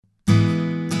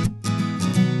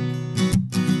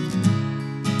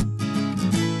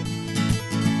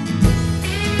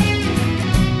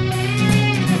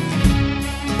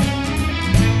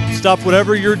stop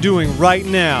whatever you're doing right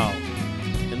now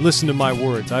and listen to my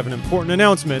words. I have an important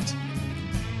announcement.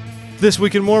 This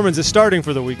Week in Mormons is starting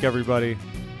for the week, everybody.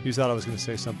 You thought I was going to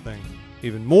say something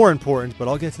even more important, but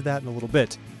I'll get to that in a little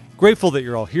bit. Grateful that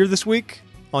you're all here this week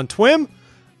on TWIM.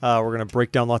 We're going to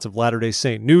break down lots of Latter-day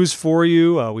Saint news for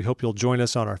you. We hope you'll join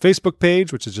us on our Facebook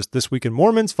page, which is just This Week in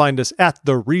Mormons. Find us at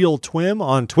The Real TWIM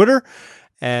on Twitter,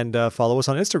 and follow us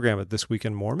on Instagram at This Week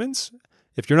in Mormons.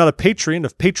 If you're not a patron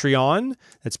of Patreon,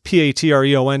 that's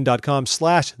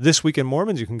patreon.com/This Week in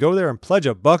Mormons. You can go there and pledge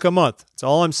 $1 a month. That's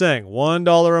all I'm saying.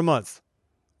 $1 a month.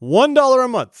 $1 a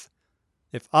month.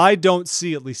 If I don't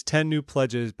see at least 10 new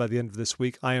pledges by the end of this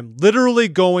week, I am literally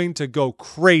going to go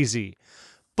crazy.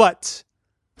 But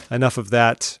enough of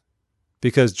that,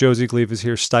 because Josie Gleave is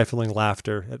here stifling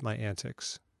laughter at my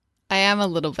antics. I am a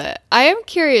little bit. I am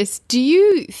curious, do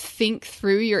you think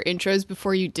through your intros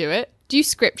before you do it? Do you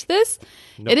script this?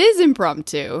 Nope. It is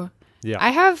impromptu. Yeah. I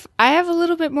have a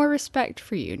little bit more respect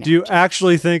for you now. Do you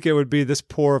actually think it would be this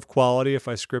poor of quality if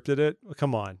I scripted it?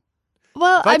 Come on.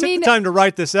 Well, If I took the time to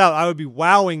write this out, I would be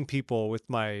wowing people with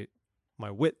my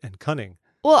wit and cunning.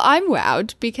 Well, I'm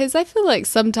wowed because I feel like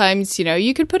sometimes,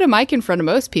 you could put a mic in front of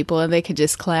most people and they could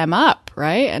just clam up,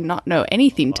 right? And not know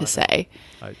anything to say.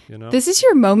 This is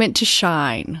your moment to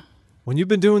shine. When you've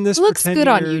been doing this it looks for 10 good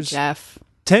years. On you, Jeff.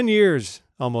 10 years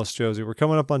almost, Josie. We're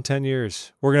coming up on 10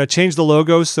 years. We're going to change the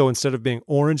logo, so instead of being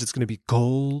orange, it's going to be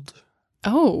gold.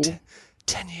 Oh.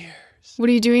 10 years. What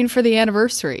are you doing for the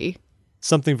anniversary?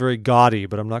 Something very gaudy,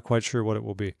 but I'm not quite sure what it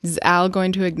will be. Is Al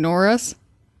going to ignore us?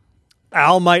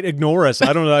 Al might ignore us.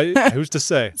 I don't know. Who's to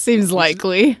say? Seems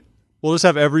likely. We'll just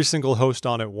have every single host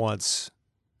on at once.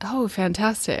 Oh,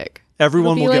 fantastic.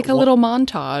 Everyone It'll be will like get a little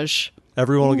montage.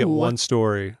 Everyone will get one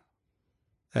story.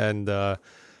 And,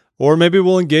 or maybe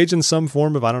we'll engage in some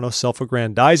form of,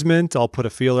 self-aggrandizement. I'll put a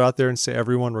feeler out there and say,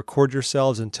 everyone record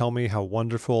yourselves and tell me how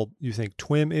wonderful you think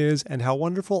TWIM is and how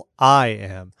wonderful I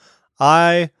am.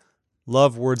 I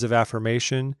love words of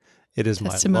affirmation. It is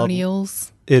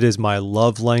testimonials. It is my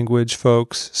love language,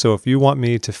 folks. So if you want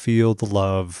me to feel the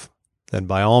love, then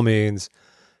by all means,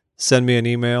 send me an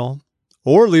email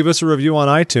or leave us a review on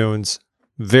iTunes,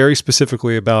 very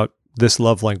specifically about this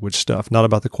love language stuff, not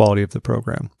about the quality of the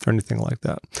program or anything like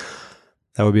that.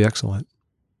 That would be excellent.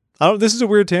 This is a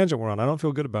weird tangent we're on. I don't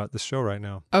feel good about this show right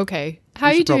now. Okay. How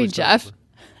are you doing, Jeff?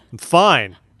 I'm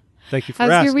fine. Thank you for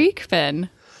asking. How's your week been?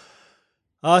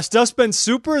 Stuff's been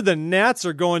super. The Nats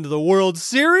are going to the World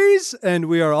Series, and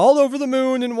we are all over the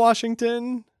moon in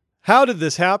Washington. How did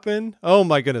this happen? Oh,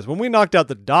 my goodness. When we knocked out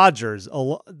the Dodgers,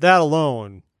 that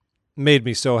alone made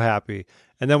me so happy.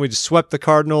 And then we just swept the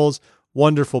Cardinals.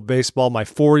 Wonderful baseball. My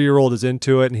 4-year-old is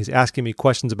into it, and he's asking me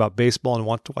questions about baseball and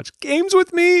wants to watch games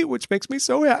with me, which makes me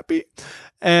so happy.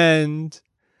 And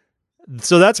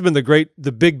so that's been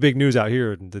the big news out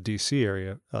here in the D.C.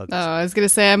 area. I was going to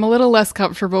say, I'm a little less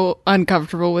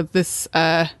uncomfortable with this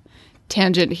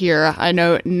tangent here. I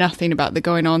know nothing about the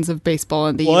going-ons of baseball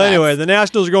in the U.S. Well, anyway, the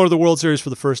Nationals are going to the World Series for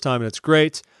the first time, and it's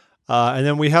great. And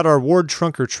then we had our ward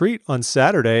trunk or treat on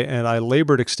Saturday, and I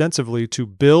labored extensively to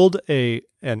build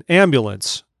an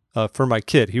ambulance for my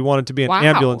kid. He wanted to be an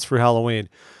ambulance for Halloween.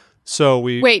 So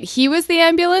Wait, he was the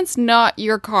ambulance, not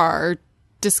your car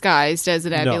disguised as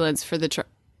an ambulance for the truck?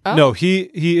 Oh. No,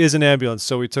 he is an ambulance.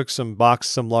 So we took some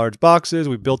large boxes.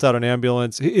 We built out an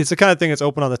ambulance. It's the kind of thing that's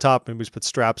open on the top, and we just put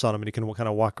straps on him, and he can kind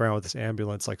of walk around with this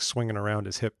ambulance, like swinging around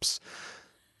his hips.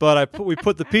 But we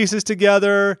put the pieces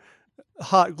together,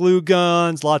 hot glue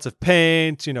guns, lots of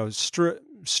paint,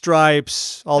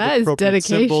 stripes, all the appropriate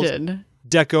symbols. That is dedication.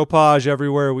 Decoupage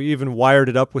everywhere. We even wired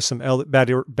it up with some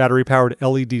battery-powered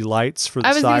LED lights for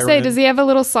the siren. I was going to say, does he have a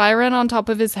little siren on top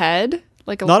of his head?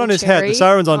 Like Not on his head. The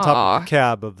siren's on top of the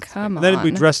cab of the thing. And then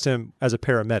we dressed him as a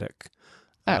paramedic.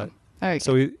 Okay.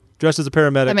 So he dressed as a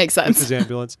paramedic. That makes sense. With his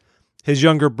ambulance. His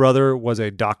younger brother was a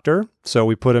doctor, so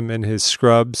we put him in his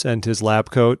scrubs and his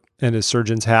lab coat and his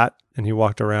surgeon's hat, and he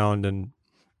walked around, and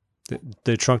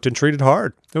they trunked and treated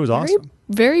hard. It was awesome.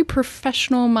 Very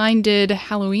professional-minded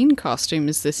Halloween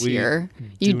costumes this year.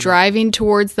 You driving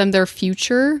towards them, their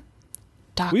future?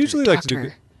 Doctor, we usually like to do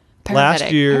good.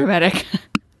 Paramedic.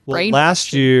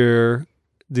 Last year,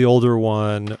 the older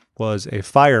one was a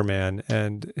fireman,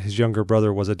 and his younger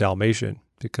brother was a Dalmatian,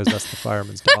 because that's the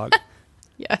fireman's dog.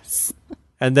 Yes.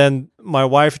 And then my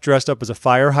wife dressed up as a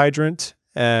fire hydrant,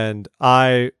 and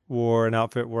I wore an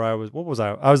outfit where I was, what was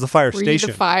I? I was the fire station. Were you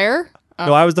the fire? Oh.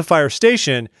 No, I was the fire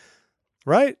station,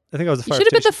 right? I think I was the fire station. You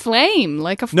should have been the flame,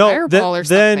 like a fireball or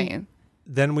something.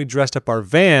 Then we dressed up our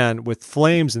van with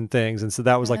flames and things, and so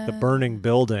that was like the burning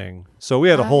building. So we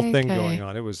had a whole thing going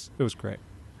on. It was great.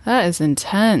 That is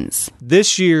intense.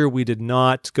 This year, we did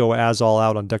not go as all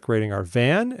out on decorating our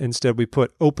van. Instead, we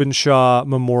put Openshaw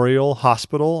Memorial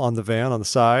Hospital on the van on the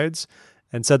sides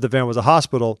and said the van was a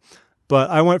hospital. But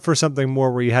I went for something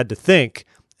more where you had to think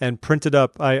and printed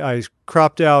up. I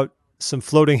cropped out some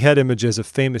floating head images of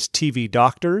famous TV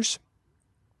doctors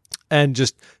and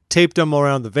just taped them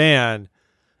around the van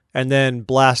and then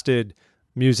blasted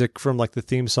music from like the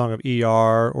theme song of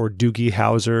ER or Doogie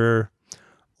Howser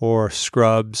or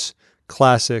Scrubs,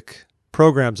 classic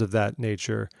programs of that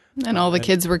nature. And all the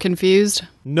kids were confused.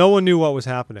 No one knew what was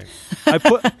happening. I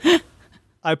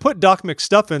put Doc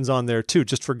McStuffins on there too,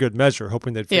 just for good measure,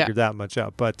 hoping they'd figure that much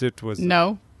out. But it was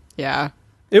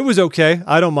it was okay.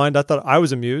 I don't mind. I thought I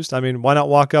was amused. I mean, why not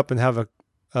walk up and have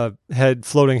a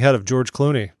floating head of George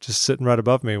Clooney just sitting right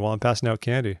above me while I'm passing out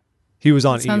candy? He was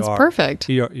on ER. Sounds perfect.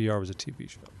 ER was a TV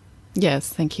show. Yes,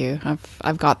 thank you.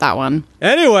 I've got that one.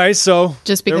 Anyway, so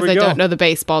just because I don't know the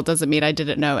baseball doesn't mean I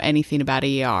didn't know anything about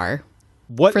ER.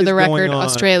 What For the record,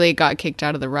 Australia got kicked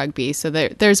out of the rugby, so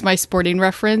there's my sporting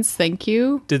reference. Thank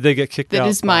you. Did they get kicked out? That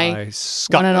is my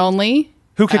Scotland? One and only.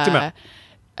 Who kicked him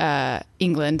out?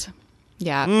 England.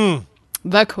 Yeah.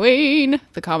 The Queen,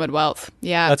 the Commonwealth.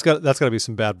 Yeah. That's got to be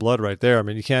some bad blood right there. I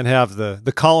mean, you can't have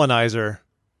the colonizer.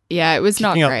 Yeah, it was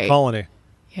not great. Out the colony.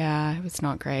 Yeah, it was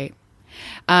not great.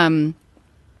 No,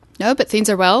 but things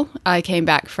are well. I came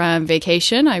back from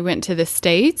vacation. I went to the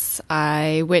States.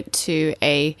 I went to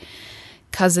a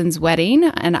cousin's wedding,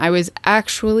 and I was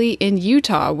actually in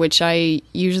Utah, which I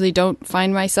usually don't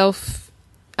find myself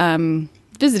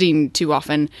visiting too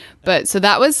often. But so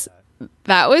that was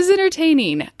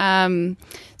entertaining.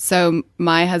 So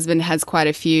my husband has quite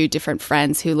a few different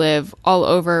friends who live all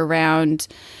over around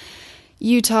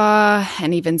Utah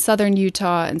and even southern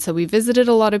Utah, and so we visited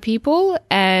a lot of people,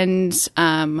 and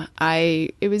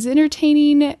it was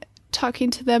entertaining talking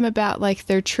to them about like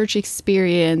their church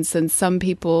experience. And some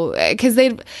people, because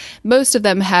most of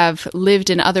them have lived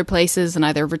in other places and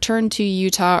either returned to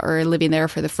Utah or are living there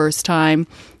for the first time,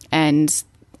 and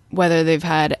whether they've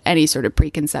had any sort of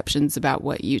preconceptions about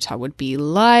what Utah would be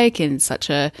like in such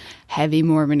a heavy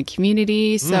Mormon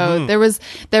community. So there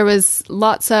was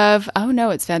lots of, oh no,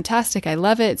 it's fantastic, I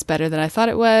love it, it's better than I thought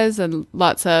it was, and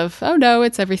lots of, oh no,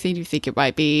 it's everything you think it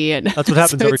might be. And that's what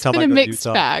happens so every time I go to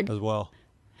Utah bag. As well.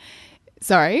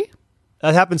 Sorry?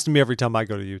 That happens to me every time I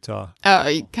go to Utah.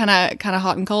 Oh, kind of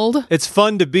hot and cold? It's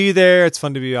fun to be there. It's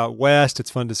fun to be out west. It's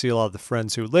fun to see a lot of the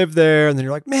friends who live there. And then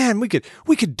you're like, man, we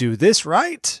could do this,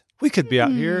 right? We could be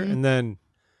out here. And then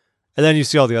you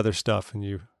see all the other stuff and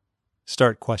you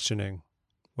start questioning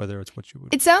whether it's what you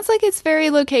would. It sounds like it's very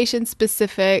location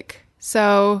specific.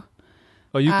 So.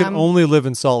 Oh, you can only live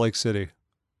in Salt Lake City.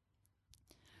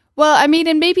 Well, I mean,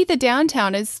 and maybe the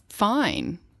downtown is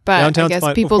fine. But downtown's I guess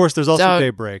fine. people of course, there's also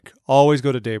Daybreak. Always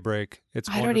go to Daybreak. It's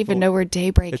I don't even know where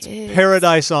Daybreak is. It's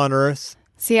paradise on earth.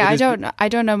 See, I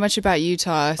don't know much about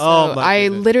Utah, so I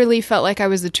literally felt like I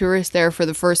was a tourist there for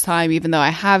the first time, even though I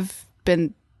have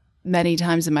been many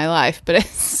times in my life, but it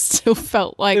still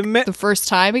felt like the first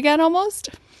time again, almost.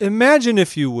 Imagine,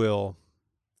 if you will,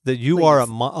 that you are a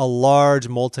large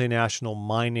multinational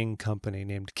mining company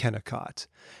named Kennecott,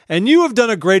 and you have done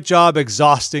a great job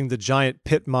exhausting the giant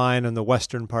pit mine in the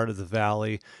western part of the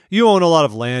valley. You own a lot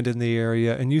of land in the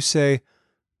area, and you say,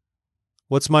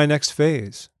 what's my next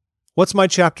phase? What's my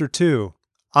chapter 2?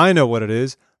 I know what it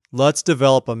is. Let's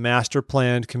develop a master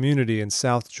planned community in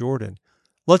South Jordan.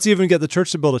 Let's even get the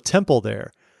church to build a temple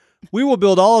there. We will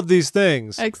build all of these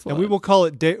things. Excellent. And we will call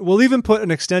it, we'll even put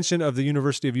an extension of the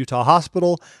University of Utah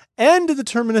Hospital and the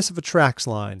terminus of a tracks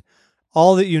line.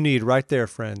 All that you need right there,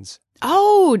 friends.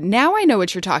 Oh, now I know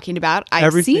what you're talking about.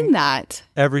 I've seen that.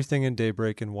 Everything in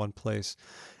Daybreak in one place.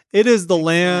 It is the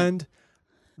land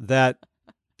that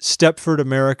Stepford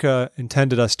America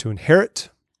intended us to inherit.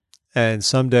 And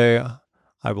someday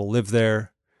I will live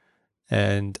there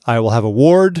and I will have a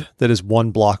ward that is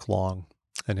 1 block long,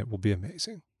 and it will be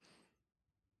amazing.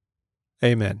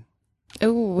 Amen.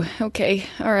 Oh, okay.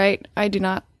 All right. I do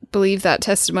not believe that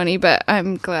testimony, but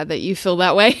I'm glad that you feel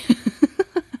that way.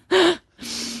 I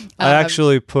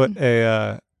actually put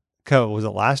was it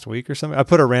last week or something? I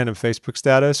put a random Facebook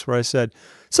status where I said,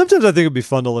 sometimes I think it'd be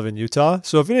fun to live in Utah.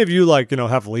 So if any of you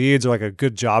have leads or like a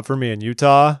good job for me in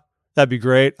Utah, that'd be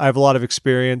great. I have a lot of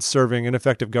experience serving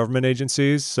ineffective government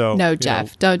agencies. So no,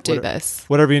 Jeff, don't do this.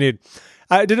 Whatever you need.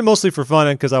 I did it mostly for fun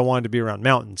and because I wanted to be around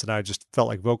mountains, and I just felt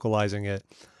like vocalizing it.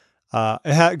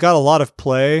 It got a lot of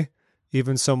play,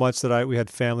 even so much that we had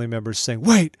family members saying,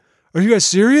 "Wait, are you guys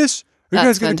serious? Are you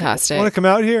guys fantastic. Want to come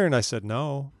out here?" And I said,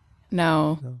 "No."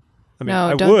 No. I mean, No,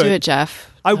 I don't would. do it,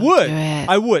 Jeff. I Don't would. do it.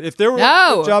 I would. If there were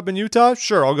a job in Utah,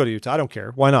 sure, I'll go to Utah. I don't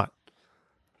care. Why not?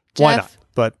 Why not? Jeff,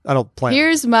 But I don't plan.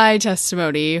 Here's my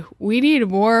testimony. We need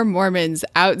more Mormons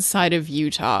outside of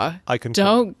Utah. I concur.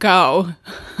 Don't go.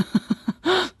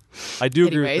 I do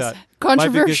agree Anyways, with that.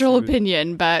 controversial My big issue-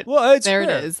 opinion, but Well, it's there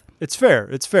fair. it is. It's fair.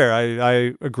 It's fair.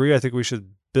 I agree. I think we should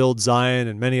build Zion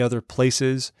and many other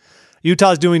places.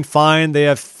 Utah's doing fine. They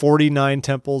have 49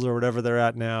 temples or whatever they're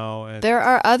at now. And There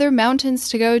are other mountains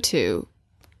to go to.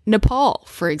 Nepal,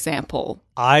 for example.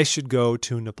 I should go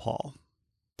to Nepal.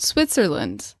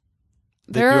 Switzerland.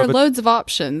 They There do are have a- loads of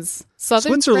options.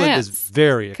 Southern Switzerland France. is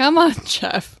very Come on,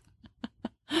 Jeff.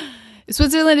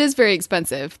 Switzerland is very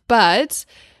expensive, but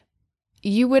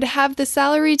you would have the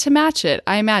salary to match it,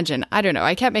 I imagine. I don't know.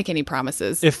 I can't make any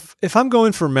promises. If I'm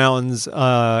going for mountains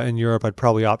in Europe, I'd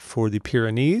probably opt for the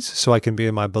Pyrenees so I can be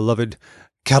in my beloved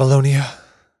Catalonia,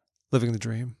 living the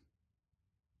dream.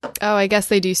 Oh, I guess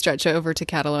they do stretch over to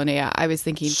Catalonia. I was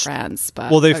thinking France, but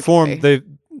Well, they okay. form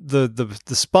the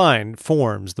spine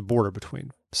forms the border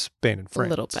between Spain and a France.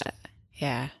 little bit.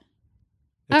 Yeah.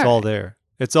 It's all there.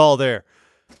 It's all there.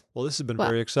 Well, this has been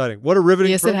very exciting. What a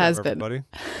riveting yes, it program, has been. everybody.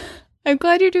 I'm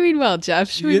glad you're doing well, Jeff.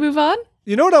 Should we move on?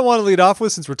 You know what I want to lead off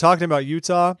with since we're talking about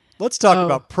Utah? Let's talk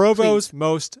about Provo's please.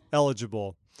 Most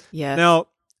Eligible. Yes. Now,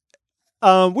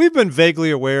 we've been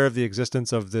vaguely aware of the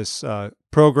existence of this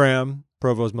program,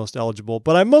 Provo's Most Eligible,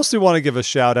 but I mostly want to give a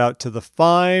shout out to the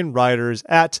fine writers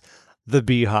at The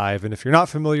Beehive. And if you're not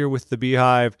familiar with The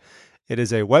Beehive, it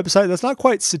is a website that's not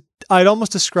quite, I'd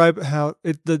almost describe how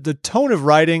the tone of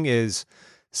writing is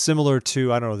similar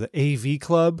to, I don't know, the AV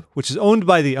Club, which is owned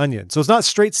by The Onion. So it's not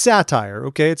straight satire,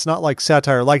 okay? It's not like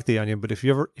satire like The Onion, but if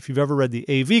you've ever read the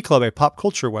AV Club, a pop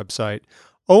culture website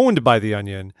owned by The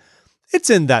Onion, it's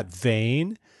in that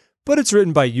vein, but it's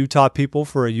written by Utah people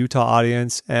for a Utah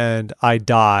audience, and I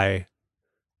die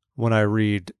when I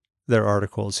read their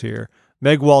articles here.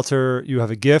 Meg Walter, you have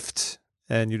a gift,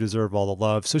 and you deserve all the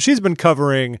love. So she's been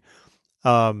covering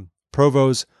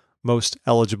Provo's Most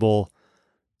Eligible.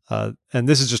 And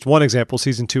this is just one example,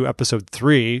 season 2, episode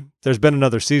 3. There's been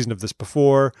another season of this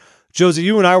before. Josie,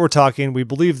 you and I were talking. We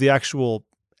believe the actual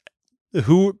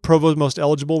who Provo's Most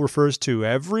Eligible refers to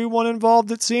everyone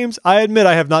involved, it seems. I admit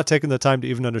I have not taken the time to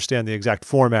even understand the exact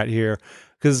format here,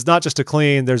 because it's not just a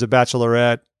clean, there's a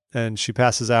bachelorette, and she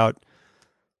passes out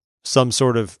some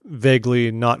sort of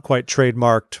vaguely not quite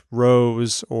trademarked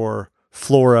rose or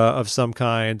flora of some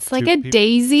kind. It's like a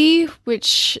daisy,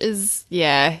 which is,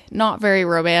 not very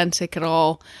romantic at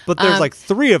all. But there's like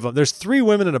 3 of them. There's 3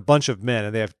 women and a bunch of men,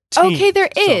 and they have teams. Okay, there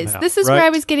is. Somehow, this is right? where I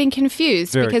was getting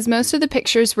confused Very because most of the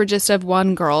pictures were just of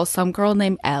one girl, some girl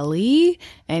named Ellie.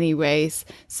 Anyways,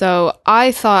 so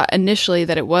I thought initially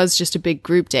that it was just a big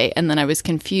group date, and then I was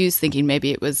confused thinking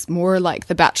maybe it was more like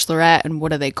The Bachelorette, and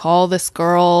what do they call this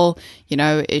girl? You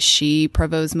know, is she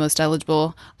Provo's Most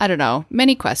Eligible? I don't know.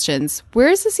 Many questions. Where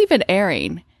is this even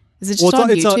airing? Is it just on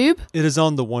YouTube? It is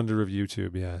on the wonder of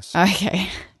YouTube, yes. Okay.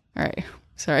 All right.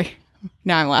 Sorry.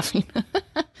 Now I'm laughing.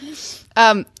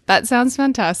 That sounds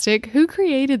fantastic. Who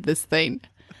created this thing?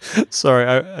 Sorry,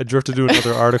 I drifted to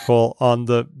another article on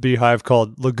the Beehive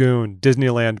called Lagoon,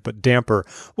 Disneyland, but damper.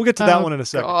 We'll get to that one in a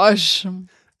second. Gosh.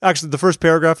 Actually, the first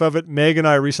paragraph of it, Meg and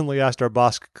I recently asked our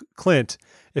boss, Clint,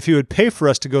 if he would pay for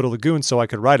us to go to Lagoon so I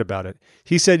could write about it.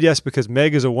 He said yes because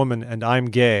Meg is a woman and I'm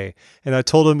gay. And I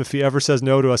told him if he ever says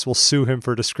no to us, we'll sue him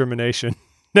for discrimination.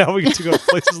 Now we get to go to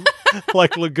places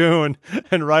like Lagoon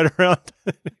and ride around.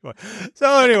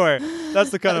 Anyway, that's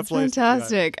the kind of place.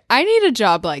 Fantastic. I need a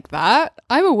job like that.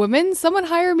 I'm a woman. Someone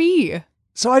hire me.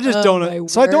 So I just my don't.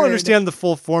 So I don't word. understand the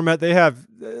full format they have.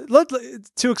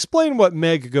 To explain what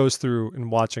Meg goes through in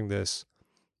watching this.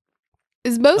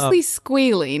 Is mostly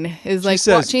squealing. Is like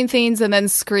says- watching things and then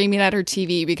screaming at her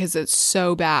TV because it's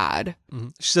so bad.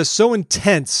 She says, so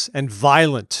intense and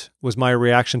violent was my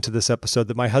reaction to this episode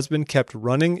that my husband kept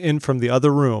running in from the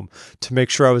other room to make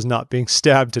sure I was not being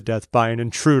stabbed to death by an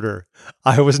intruder.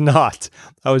 I was not.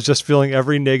 I was just feeling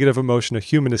every negative emotion a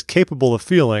human is capable of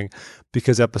feeling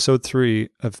because episode 3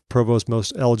 of Provo's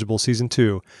Most Eligible season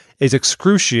 2 is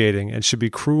excruciating and should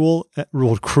be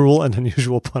ruled cruel and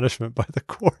unusual punishment by the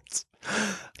courts.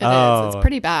 It is. It's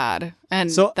pretty bad. And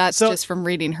So- that's so- just from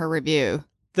reading her review.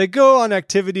 They go on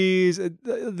activities.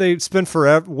 They spend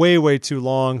forever, way too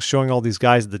long showing all these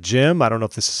guys at the gym. I don't know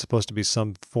if this is supposed to be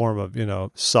some form of,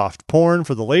 soft porn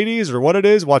for the ladies or what it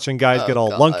is, watching guys get all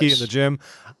lunky in the gym.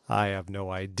 I have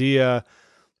no idea.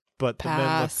 But the men look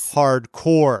Pass.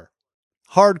 hardcore.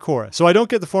 Hardcore. So I don't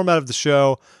get the format of the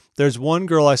show. There's one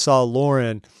girl I saw,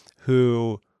 Lauren,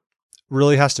 who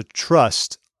really has to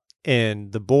trust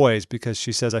in The Boys because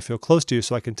she says, I feel close to you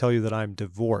so I can tell you that I'm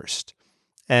divorced.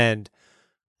 And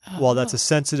while that's a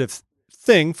sensitive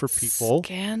thing for people,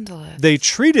 Scandalous. they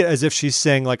treat it as if she's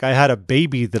saying, like, I had a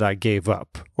baby that I gave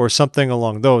up or something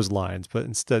along those lines. But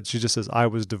instead, she just says, I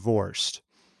was divorced.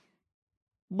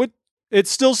 But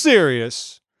it's still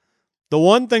serious. The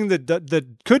one thing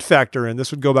that could factor in,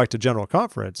 this would go back to General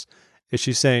Conference, is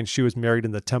she saying she was married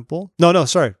in the temple? No,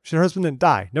 sorry. Her husband didn't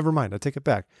die. Never mind. I take it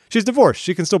back. She's divorced.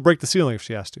 She can still break the ceiling if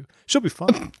she has to. She'll be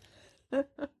fine.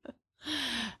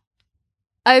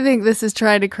 I think this is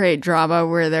trying to create drama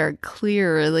where there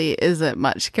clearly isn't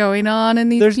much going on in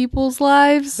these people's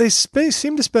lives. They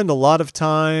seem to spend a lot of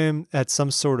time at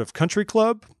some sort of country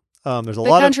club. There's a the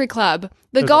lot country of club.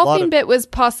 The golfing bit was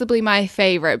possibly my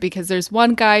favorite because there's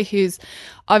one guy who's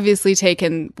obviously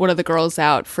taken one of the girls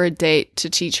out for a date to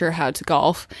teach her how to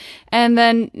golf. And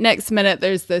then next minute,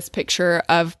 there's this picture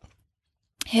of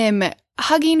him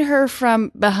hugging her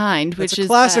from behind, which is a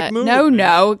classic move.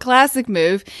 Classic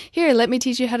move. Here, let me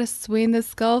teach you how to swing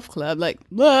this golf club. Like,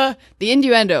 the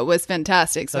innuendo was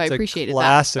fantastic, so I appreciated that.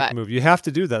 Classic move. You have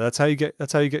to do that. That's how you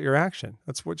get your action.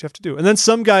 That's what you have to do. And then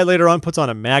some guy later on puts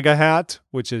on a MAGA hat,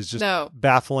 which is just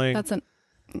baffling.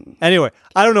 Anyway,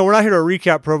 I don't know. We're not here to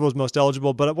recap Provo's Most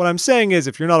Eligible, but what I'm saying is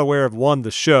if you're not aware of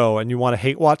the show and you want to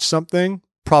hate watch something,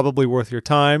 probably worth your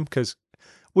time because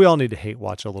we all need to hate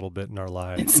watch a little bit in our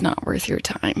lives. It's not worth your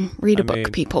time. Read a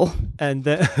book, people. And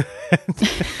then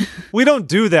we don't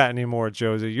do that anymore,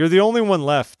 Josie. You're the only one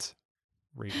left.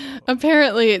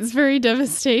 Apparently, it's very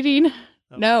devastating.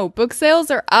 No, book sales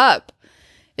are up.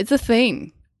 It's a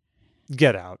thing.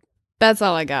 Get out. That's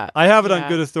all I got. I have it on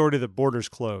good authority that Borders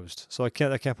closed, so that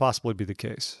can't possibly be the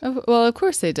case. Oh, well, of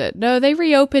course they did. No, they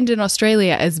reopened in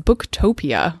Australia as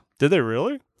Booktopia. Did they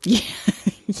really? Yeah.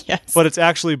 Yes. But it's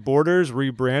actually Borders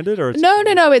rebranded, or no.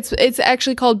 It's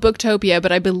actually called Booktopia,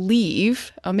 but I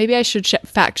believe maybe I should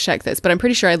fact check this, but I'm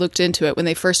pretty sure I looked into it when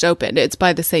they first opened. It's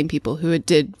by the same people who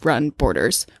did run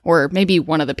Borders, or maybe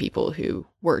one of the people who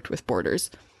worked with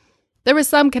Borders. There was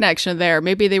some connection there.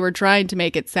 Maybe they were trying to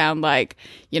make it sound like,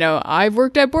 I've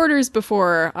worked at Borders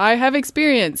before. I have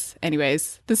experience.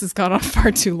 Anyways, this has gone on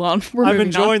far too long. I'm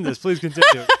enjoying this. Please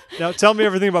continue. Now tell me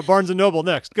everything about Barnes & Noble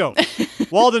next. Go.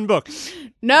 Walden Books.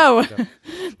 No.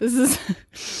 This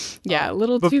is, a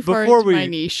little too far into my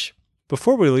niche.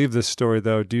 Before we leave this story,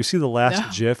 though, do you see the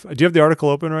last GIF? Do you have the article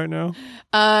open right now?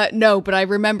 No, but I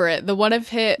remember it. The one of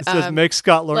his... It says, make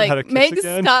Scott learn how to kiss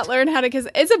again. Make Scott learn how to kiss.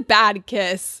 It's a bad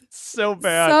kiss. So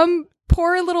bad. Some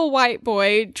poor little white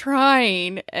boy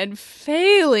trying and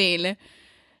failing.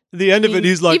 The end of it,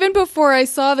 he's like... Even before I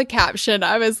saw the caption,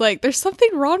 I was like, there's something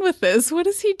wrong with this. What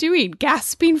is he doing?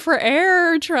 Gasping for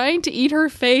air, trying to eat her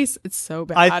face. It's so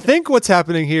bad. I think what's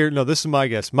happening here... No, this is my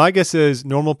guess. My guess is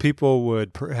normal people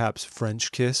would perhaps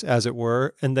French kiss, as it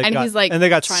were. And they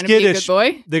got trying skittish. To be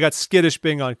a good boy? They got skittish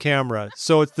being on camera.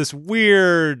 So it's this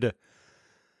weird...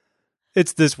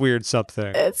 It's this weird something.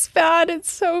 It's bad. It's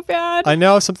so bad. I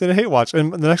now have something to hate watch.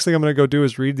 And the next thing I'm going to go do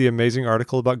is read the amazing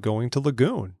article about going to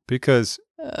Lagoon. Because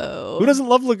who doesn't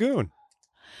love Lagoon?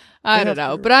 I don't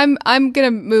know. But I'm going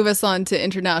to move us on to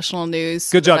international news.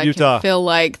 Good job, Utah. I feel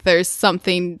like there's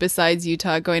something besides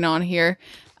Utah going on here.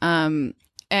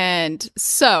 And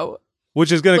so...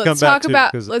 Which is going to come back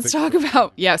to. Let's talk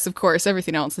about, yes, of course,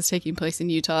 everything else is taking place in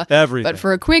Utah. Everything. But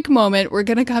for a quick moment, we're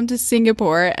going to come to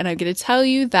Singapore, and I'm going to tell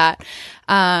you that,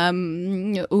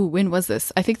 when was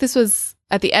this? I think this was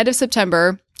at the end of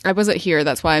September. I wasn't here.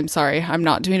 That's why I'm sorry. I'm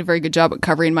not doing a very good job at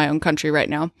covering my own country right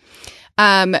now.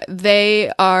 We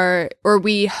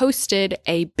hosted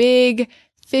a big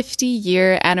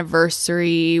 50-year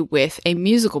anniversary with a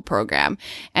musical program.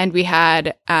 And we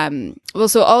had,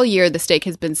 so all year the stake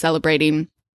has been celebrating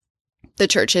the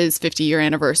church's 50-year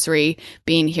anniversary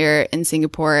being here in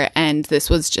Singapore. And this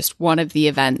was just one of the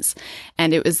events.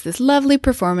 And it was this lovely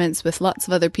performance with lots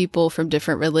of other people from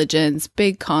different religions,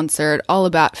 big concert, all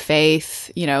about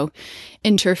faith,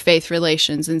 interfaith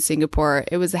relations in Singapore.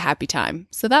 It was a happy time.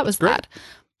 So that was that.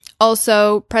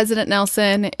 Also, President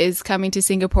Nelson is coming to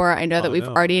Singapore. I know that we've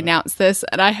already announced this,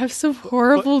 and I have some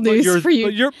horrible news for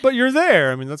you. But you're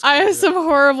there. I mean, I have some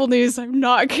horrible news. I'm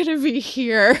not going to be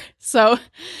here, so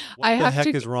I have to. What the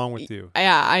heck is wrong with you?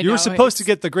 Yeah, I know. You were supposed to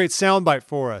get the great soundbite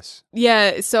for us.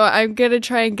 Yeah, so I'm going to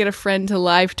try and get a friend to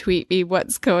live tweet me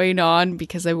what's going on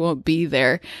because I won't be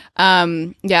there.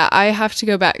 I have to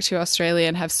go back to Australia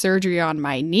and have surgery on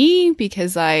my knee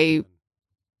because I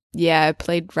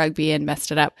played rugby and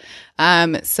messed it up.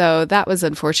 So that was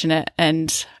unfortunate.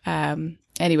 And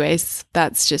anyways,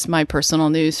 that's just my personal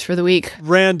news for the week.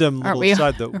 Random little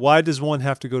side though. Why does one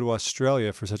have to go to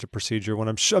Australia for such a procedure when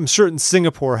I'm certain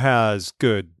Singapore has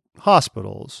good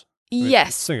hospitals.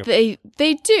 Yes, Singapore.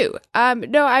 they do.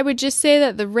 No, I would just say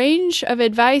that the range of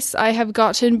advice I have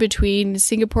gotten between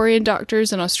Singaporean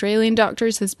doctors and Australian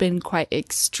doctors has been quite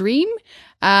extreme.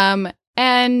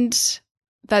 And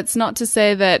that's not to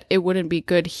say that it wouldn't be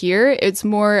good here. It's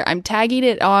more, I'm tagging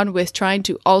it on with trying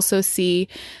to also see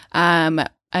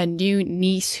a new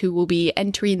niece who will be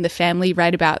entering the family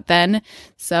right about then.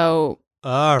 So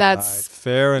that's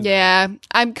fair enough. Yeah,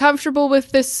 I'm comfortable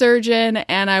with this surgeon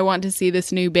and I want to see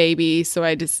this new baby. So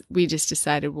we just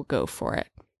decided we'll go for it.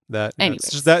 Anyways,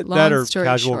 just that or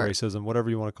casual racism, whatever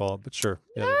you want to call it, but sure.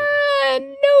 Yeah,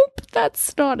 nope,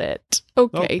 that's not it.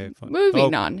 Okay,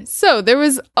 moving on. So there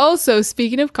was also,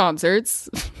 speaking of concerts,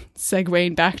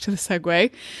 segueing back to the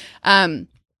segue,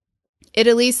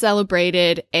 Italy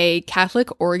celebrated a Catholic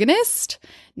organist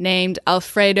named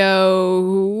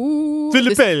Alfredo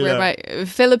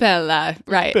Filippella.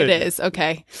 Right, it is.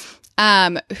 Okay.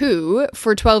 Who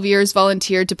for 12 years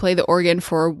volunteered to play the organ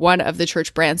for one of the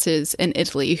church branches in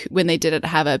Italy when they didn't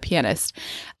have a pianist,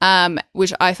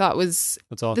 which I thought was,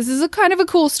 awesome. This is a kind of a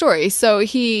cool story. So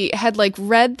he had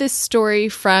read this story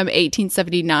from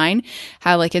 1879,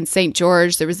 how in St.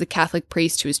 George, there was a Catholic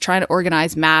priest who was trying to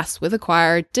organize mass with a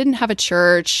choir, didn't have a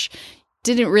church,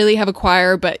 didn't really have a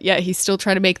choir, but yet he's still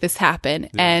trying to make this happen.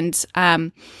 Yeah.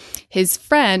 And his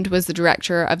friend was the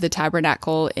director of the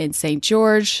tabernacle in St.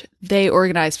 George. They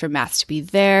organized for mass to be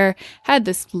there, had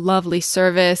this lovely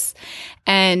service.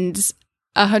 And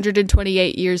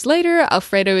 128 years later,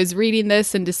 Alfredo is reading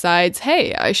this and decides,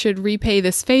 hey, I should repay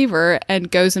this favor, and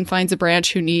goes and finds a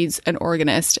branch who needs an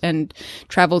organist and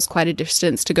travels quite a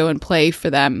distance to go and play for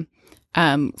them.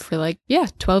 For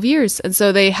 12 years. And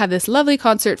so they had this lovely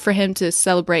concert for him to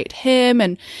celebrate him,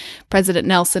 and President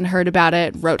Nelson heard about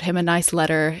it, wrote him a nice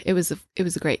letter. It was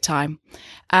a great time.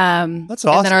 That's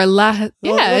awesome. And then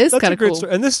it's kind of cool.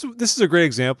 Story. And this is a great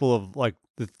example of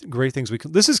the great things we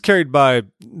can. This is carried by,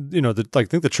 I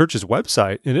think the church's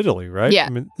website in Italy, right? Yeah. I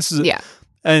mean, this is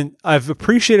And I've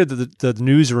appreciated that the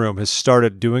newsroom has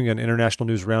started doing an international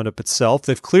news roundup itself.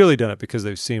 They've clearly done it because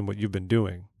they've seen what you've been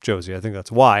doing, Josie. I think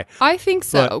that's why. I think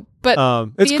so. But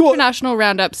it's the cool. International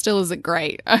roundup still isn't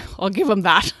great. I'll give them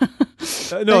that. No,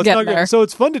 it's not good. So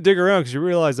it's fun to dig around because you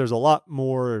realize there's a lot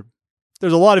more.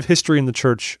 There's a lot of history in the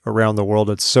church around the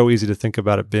world. It's so easy to think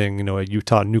about it being, a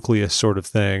Utah nucleus sort of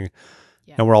thing.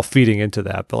 Yeah. And we're all feeding into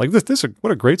that. But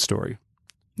what a great story.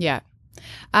 Yeah.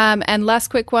 And last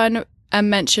quick one. A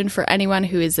mention for anyone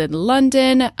who is in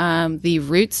London. The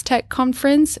Roots Tech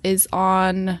Conference is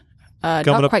on,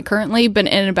 not quite currently, but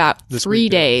in about 3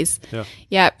 days.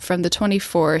 Yeah, from the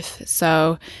 24th.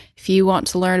 So if you want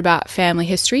to learn about family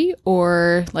history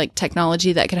or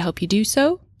technology that could help you do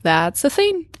so, that's a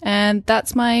thing. And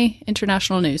that's my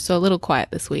international news. So a little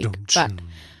quiet this week, but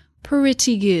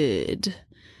pretty good.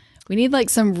 We need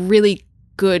some really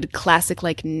good classic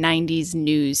 90s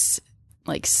news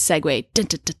segue, dun,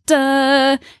 dun, dun,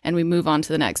 dun, and we move on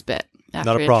to the next bit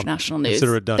after international news.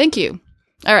 Consider it done. Thank you.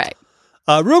 All right.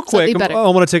 Real quick, I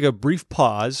want to take a brief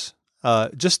pause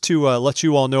just to let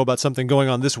you all know about something going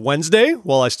on this Wednesday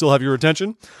while I still have your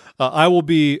attention. I will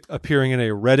be appearing in a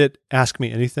Reddit Ask Me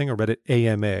Anything, a Reddit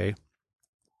AMA,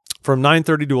 from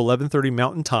 9:30 to 11:30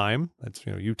 Mountain Time. That's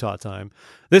Utah time.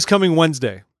 This coming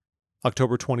Wednesday,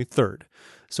 October 23rd.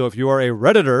 So if you are a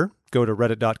Redditor, go to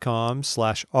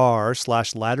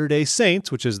reddit.com/r/Latter-day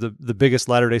Saints, which is the biggest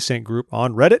Latter-day Saint group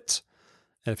on Reddit.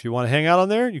 And if you want to hang out on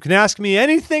there, you can ask me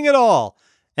anything at all.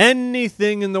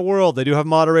 Anything in the world. They do have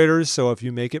moderators, so if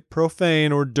you make it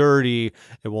profane or dirty,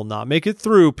 it will not make it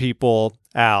through, people.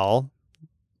 Al,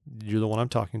 you're the one I'm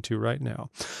talking to right now.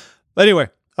 But anyway,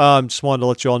 just wanted to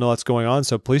let you all know what's going on,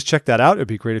 so please check that out. It'd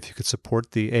be great if you could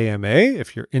support the AMA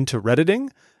if you're into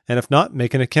Redditing. And if not,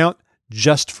 make an account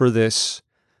just for this.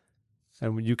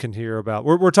 And you can hear about,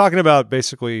 we're talking about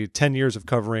basically 10 years of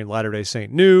covering Latter-day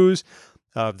Saint news,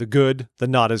 the good, the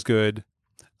not as good,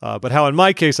 but how in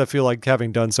my case, I feel like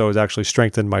having done so has actually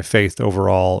strengthened my faith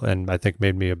overall, and I think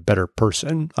made me a better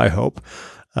person, I hope.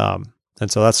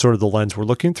 And so that's sort of the lens we're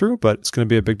looking through, but it's going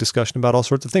to be a big discussion about all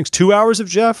sorts of things. 2 hours of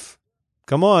Jeff,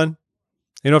 come on.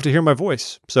 You don't have to hear my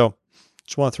voice. So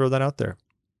just want to throw that out there.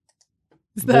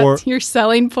 Is that your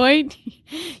selling point?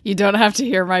 You don't have to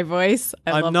hear my voice.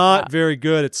 I'm not very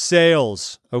good at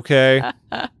sales, okay?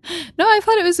 No, I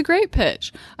thought it was a great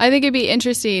pitch. I think it'd be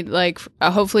interesting.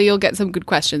 Hopefully you'll get some good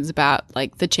questions about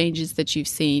the changes that you've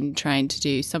seen trying to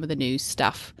do some of the new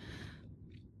stuff.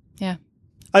 Yeah.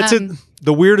 I'd say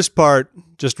the weirdest part,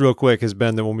 just real quick, has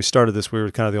been that when we started this, we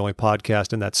were kind of the only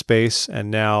podcast in that space.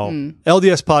 And now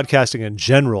LDS podcasting in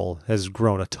general has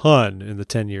grown a ton in the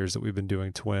 10 years that we've been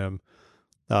doing TWIM.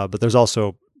 But there's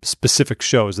also specific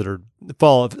shows that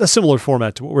follow a similar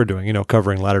format to what we're doing,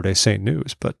 covering Latter-day Saint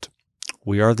news, but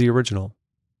we are the original.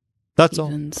 That's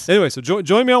all. Anyway, so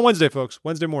join me on Wednesday, folks.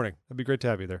 Wednesday morning. It'd be great to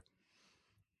have you there.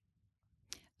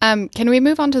 Can we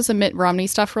move on to some Mitt Romney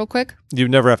stuff real quick? You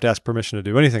never have to ask permission to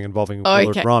do anything involving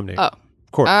Willard Romney. Oh,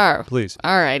 of course. Please.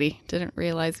 Alrighty. Didn't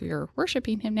realize we were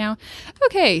worshiping him now.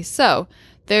 Okay, so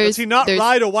Does he not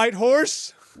ride a white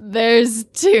horse? There's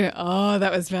two. Oh,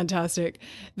 that was fantastic.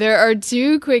 There are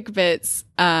two quick bits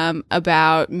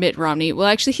about Mitt Romney. Well,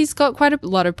 actually, he's got quite a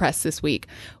lot of press this week.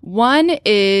 One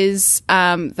is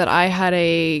that I had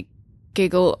a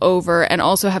giggle over and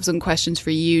also have some questions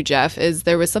for you, Jeff, is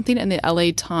there was something in the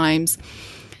LA Times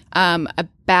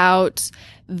about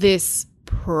this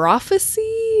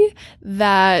prophecy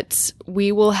that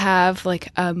we will have like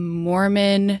a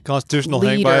Mormon constitutional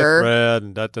leader, hang by a thread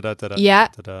and da-da-da-da-da. Yeah,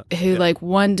 who like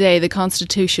one day the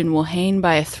Constitution will hang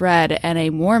by a thread and a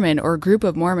Mormon or a group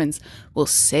of Mormons will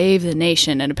save the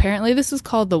nation. And apparently this is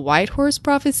called the White Horse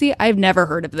Prophecy. I've never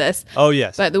heard of this. Oh,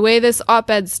 yes. But the way this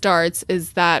op-ed starts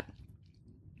is that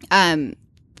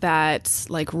that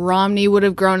like Romney would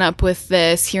have grown up with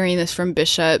this, hearing this from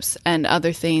bishops and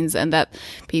other things, and that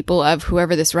people of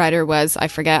whoever this writer was, I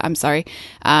forget, I'm sorry,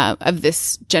 of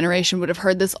this generation would have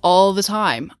heard this all the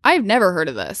time. I've never heard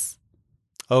of this.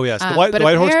 Oh, yes. The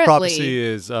White Horse Prophecy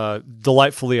is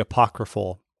delightfully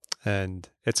apocryphal, and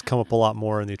it's come up a lot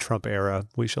more in the Trump era,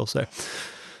 we shall say.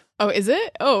 Oh, is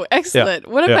it? Oh, excellent.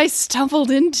 Yeah. What have I stumbled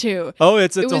into? Oh,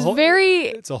 it was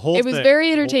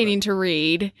very entertaining to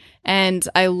read. And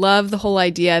I love the whole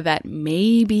idea that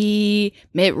maybe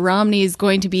Mitt Romney is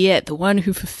going to be the one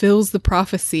who fulfills the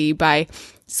prophecy by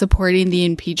supporting the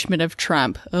impeachment of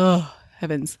Trump. Oh,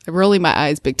 heavens. I'm rolling my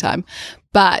eyes big time.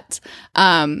 But,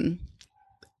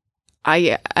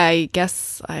 I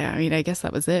guess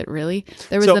that was it, really.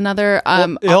 There was another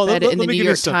op-ed in the New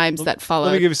York Times that followed.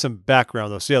 Let me give you some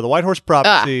background, though. So, yeah, the White Horse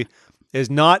Prophecy is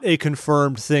not a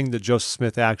confirmed thing that Joseph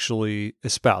Smith actually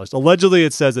espoused. Allegedly,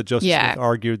 it says that Joseph Smith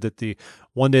argued that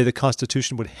one day the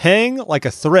Constitution would hang like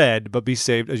a thread, but be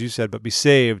saved, as you said,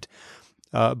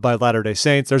 by Latter-day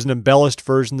Saints. There's an embellished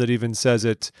version that even says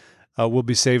it will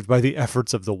be saved by the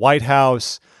efforts of the White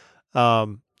House.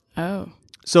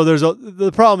 So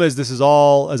the problem is this is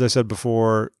all, as I said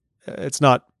before, it's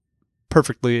not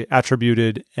perfectly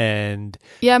attributed, and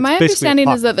my understanding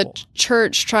is that the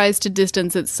church tries to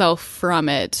distance itself from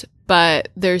it, but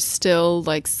there's still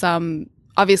like some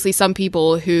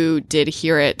people who did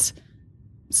hear it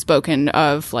spoken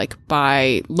of like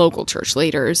by local church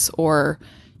leaders, or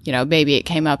maybe it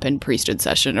came up in priesthood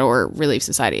session or Relief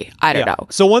Society. I don't know.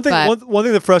 So one thing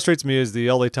that frustrates me is the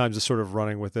LA Times is sort of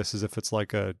running with this as if it's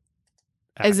like an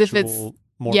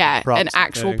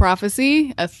actual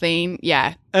prophecy, a thing.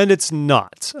 Yeah. And it's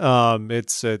not.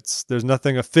 There's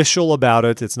nothing official about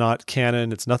it. It's not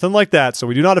canon. It's nothing like that. So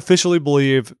we do not officially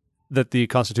believe that the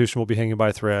Constitution will be hanging by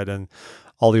a thread and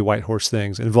all the White Horse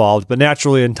things involved. But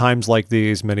naturally, in times like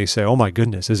these, many say, "Oh my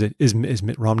goodness, is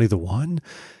Mitt Romney the one?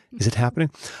 Is it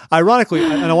happening?" Ironically,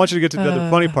 and I want you to get to the other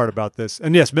funny part about this.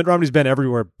 And yes, Mitt Romney's been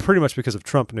everywhere pretty much because of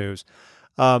Trump news.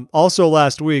 Also,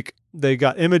 last week they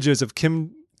got images of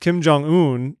Kim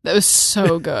Jong-un. That was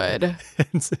so good.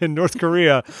 in North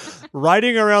Korea,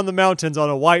 riding around the mountains on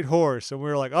a white horse. And we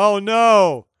were like, oh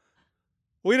no,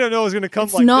 we don't know what's going to come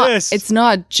this. It's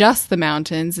not just the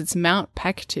mountains. It's Mount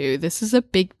Paektu. This is a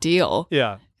big deal.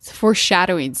 Yeah. It's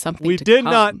foreshadowing something I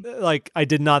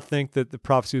did not think that the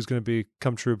prophecy was going to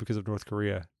come true because of North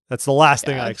Korea. That's the last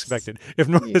thing I expected. Is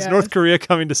North Korea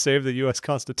coming to save the U.S.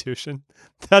 Constitution?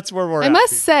 That's where we're at. I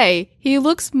must say, he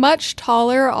looks much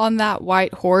taller on that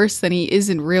white horse than he is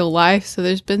in real life, so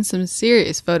there's been some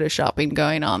serious photoshopping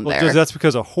going on there. That's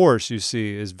because a horse, you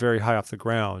see, is very high off the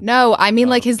ground. No, I mean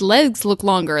like his legs look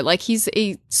longer. Like he's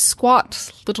a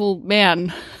squat little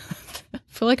man. I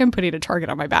feel like I'm putting a target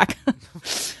on my back.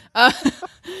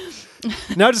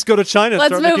 Now just go to China and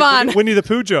start making Winnie the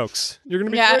Pooh jokes. You're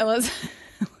going to be great.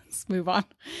 Let's move on.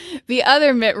 The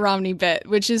other Mitt Romney bit,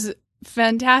 which is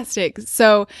fantastic.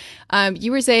 So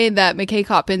you were saying that McKay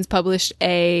Coppins published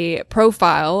a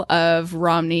profile of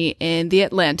Romney in The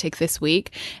Atlantic this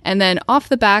week. And then off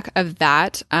the back of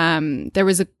that, there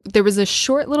was a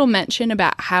short little mention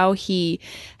about how he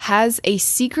has a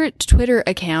secret Twitter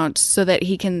account so that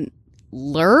he can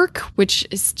lurk, which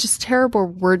is just terrible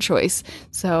word choice.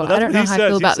 So I don't know how I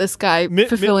feel about this guy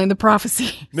fulfilling the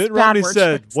prophecy. Mitt Romney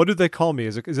said, "What do they call me?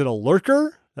 Is it a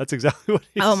lurker?" That's exactly what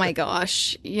he said. Oh my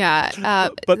gosh. Yeah.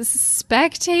 But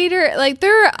spectator, like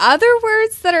there are other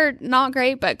words that are not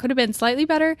great, but could have been slightly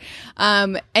better.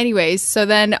 Anyways, so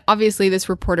then obviously this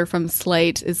reporter from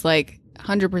Slate is like,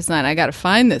 100%, I got to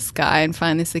find this guy and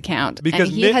find this account. Because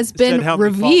and he Mitt has said been how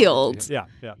many revealed. followers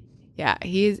he had. Yeah.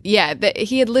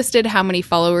 He had listed how many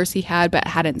followers he had, but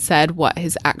hadn't said what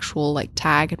his actual like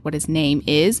tag and what his name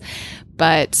is.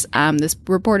 But this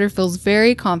reporter feels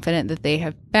very confident that they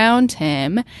have found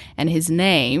him, and his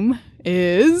name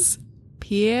is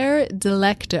Pierre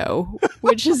Delecto,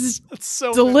 which is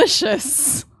so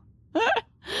delicious.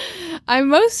 I'm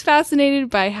most fascinated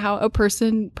by how a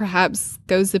person perhaps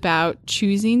goes about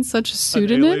choosing such a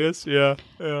pseudonym. An alias? Yeah.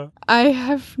 I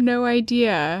have no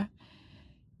idea.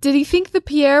 Did he think the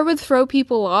Pierre would throw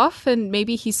people off, and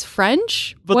maybe he's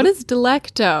French? But what is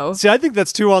Delecto? See, I think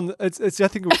that's too I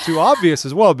think it was too obvious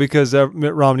as well, because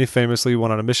Mitt Romney famously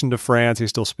went on a mission to France. He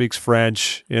still speaks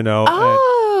French,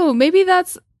 Oh, maybe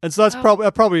that's. And so that's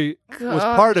probably was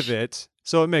part of it.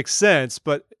 So it makes sense.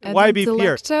 But And why then be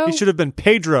Pierre? Delecto? He should have been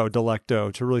Pedro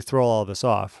Delecto to really throw all of this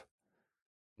off.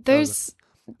 There's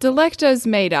Delecto's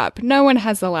made up. No one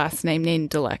has a last name named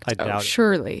Delecto. I doubt it.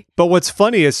 Surely. But what's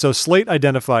funny is, so Slate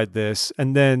identified this,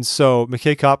 and then so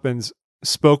McKay Coppins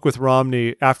spoke with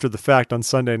Romney after the fact on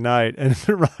Sunday night, and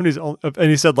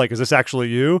he said, like, "Is this actually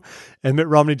you?" And Mitt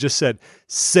Romney just said,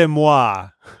 "C'est moi."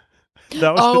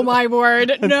 That was Oh my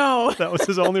word! No, that was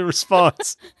his only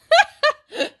response.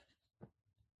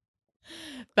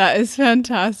 that is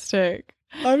fantastic.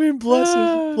 I mean,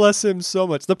 bless him so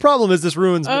much. The problem is this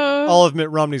ruins all of Mitt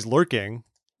Romney's lurking.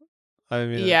 I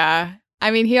mean, Yeah.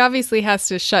 I mean, he obviously has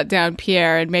to shut down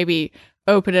Pierre and maybe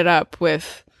open it up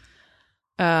with,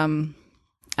 I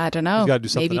don't know. He's gotta do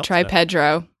something maybe else try now.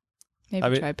 Pedro. Maybe I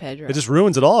mean, try Pedro. it just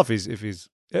ruins it all if he's.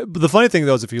 But the funny thing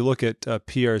though is, if you look at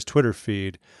Pierre's Twitter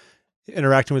feed,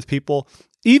 interacting with people,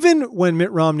 even when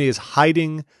Mitt Romney is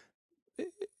hiding,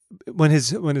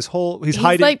 he's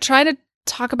hiding, like trying to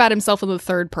talk about himself in the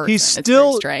third person. He's It's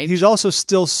still very strange. he's also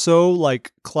still so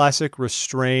like classic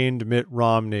restrained Mitt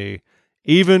Romney,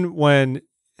 even when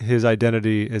his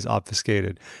identity is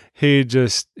obfuscated. He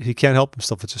can't help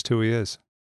himself. It's just who he is.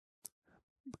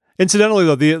 Incidentally,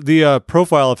 though, the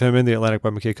profile of him in The Atlantic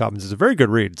by McKay Coppins is a very good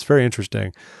read. It's very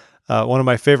interesting. One of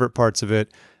my favorite parts of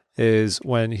it is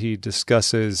when he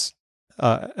discusses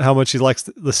how much he likes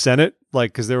the Senate,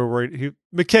 like, because they were worried.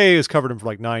 McKay has covered him for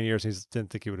like 9 years. And he didn't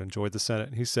think he would enjoy the Senate.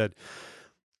 And he said,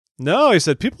 "No," he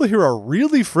said, "people here are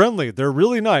really friendly. They're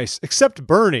really nice, except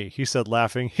Bernie," he said,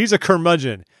 laughing. "He's a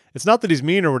curmudgeon. It's not that he's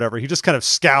mean or whatever. He just kind of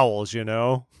scowls,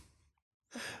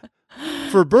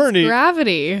 For Bernie,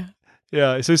 Gravity.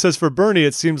 yeah. So he says, for Bernie,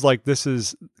 it seems like this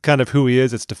is kind of who he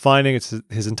is. It's defining. It's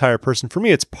his entire person. For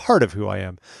me, it's part of who I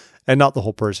am, and not the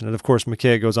whole person." And of course,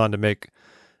 McKay goes on to make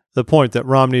the point that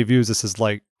Romney views this as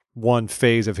like one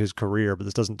phase of his career, but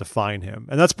this doesn't define him.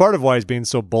 And that's part of why he's being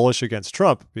so bullish against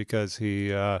Trump, because he,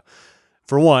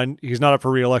 for one, he's not up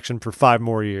for re-election for 5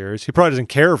 more years. He probably doesn't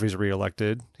care if he's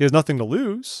reelected. He has nothing to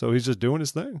lose, so he's just doing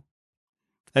his thing.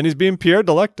 And he's being Pierre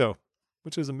Delecto,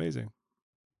 which is amazing.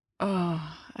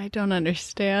 Oh, I don't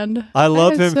understand. I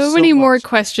love have him so so many more much.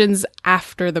 questions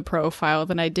after the profile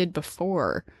than I did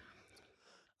before.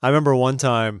 I remember one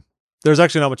time, there's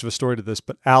actually not much of a story to this,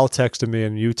 but Al texted me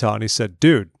in Utah and he said,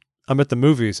 "Dude, I'm at the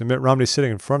movies and Mitt Romney's sitting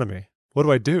in front of me. What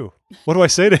do I do? What do I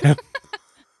say to him?"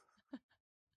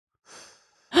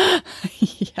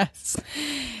 Yes.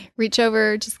 Reach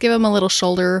over, just give him a little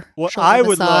shoulder I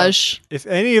would love, massage. if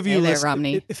any of you Hey there,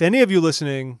 Romney. if any of you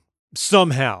listening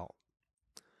somehow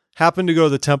happen to go to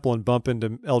the temple and bump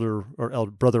into Elder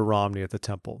Brother Romney at the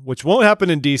temple, which won't happen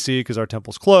in DC because our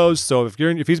temple's closed. So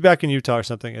if he's back in Utah or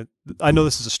something, I know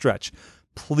this is a stretch.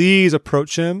 Please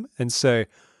approach him and say,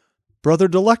 "Brother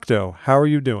Delecto, how are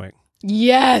you doing?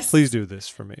 Yes. Please do this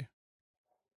for me."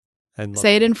 And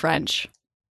Say it in French.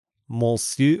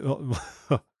 Monsieur,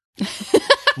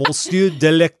 Monsieur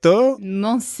Delecto.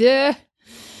 Monsieur.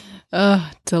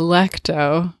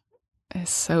 Delecto is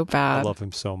so I bad. love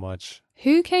him so much.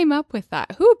 Who came up with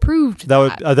that? Who approved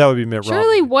that? That would be Mitt Romney.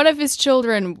 Surely one of his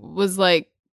children was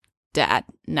like, "Dad,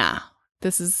 nah,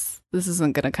 this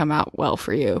isn't going to come out well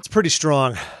for you." It's pretty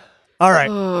strong. All right.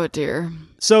 Oh dear.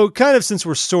 So kind of since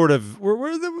let's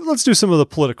do some of the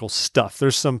political stuff.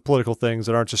 There's some political things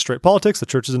that aren't just straight politics. The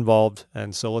church is involved.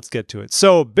 And so let's get to it.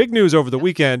 So big news over the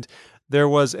weekend. There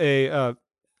was a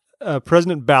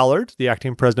President Ballard, the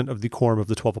acting president of the Quorum of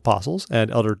the 12 Apostles,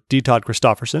 and Elder D. Todd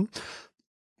Christofferson,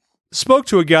 spoke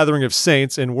to a gathering of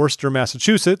saints in Worcester,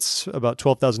 Massachusetts, about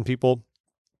 12,000 people.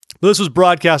 This was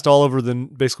broadcast all over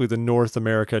basically the North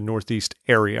America, Northeast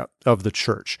area of the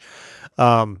church.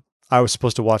 I was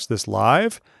supposed to watch this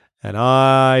live, and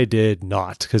I did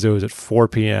not because it was at 4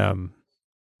 p.m.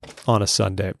 on a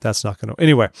Sunday. That's not going to...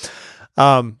 Anyway,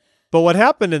 but what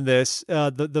happened in this,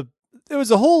 it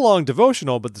was a whole long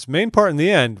devotional, but this main part in the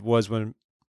end was when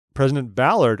President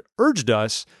Ballard urged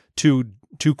us to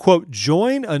quote,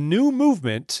 join a new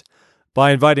movement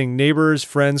by inviting neighbors,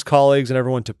 friends, colleagues, and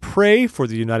everyone to pray for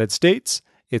the United States,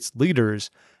 its leaders,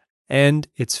 and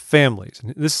its families.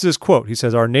 And this is his quote. He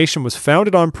says, our nation was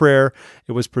founded on prayer.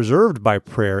 It was preserved by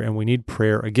prayer, and we need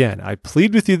prayer again. I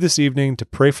plead with you this evening to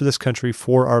pray for this country,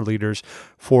 for our leaders,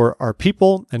 for our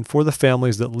people, and for the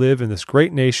families that live in this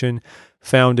great nation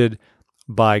founded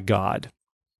by God,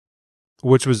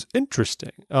 which was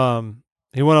interesting.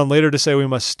 He went on later to say we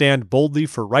must stand boldly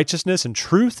for righteousness and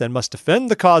truth and must defend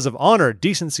the cause of honor,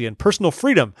 decency, and personal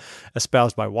freedom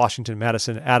espoused by Washington,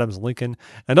 Madison, Adams, Lincoln,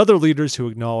 and other leaders who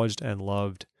acknowledged and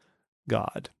loved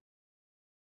God.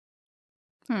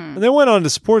 And they went on to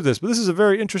support this, but this is a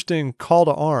very interesting call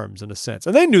to arms in a sense.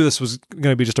 And they knew this was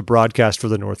going to be just a broadcast for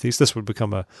the Northeast. This would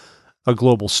become a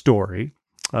global story.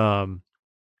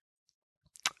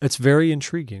 It's very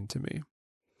intriguing to me.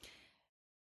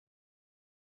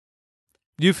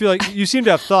 You feel like you seem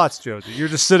to have thoughts, Josie. You're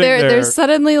just sitting there. There's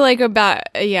suddenly like about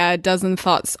a dozen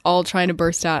thoughts all trying to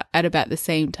burst out at about the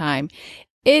same time.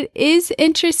 It is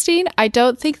interesting. I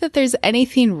don't think that there's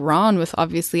anything wrong with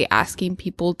obviously asking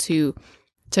people to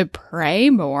pray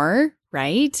more,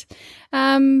 right?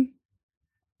 But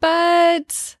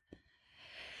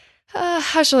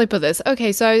how shall I put this?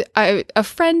 Okay, so a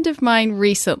friend of mine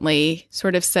recently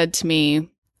sort of said to me,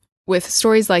 with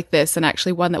stories like this, and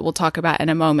actually one that we'll talk about in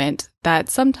a moment, that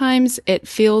sometimes it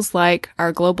feels like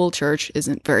our global church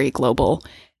isn't very global.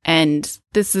 And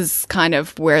this is kind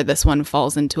of where this one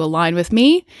falls into a line with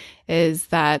me, is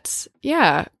that,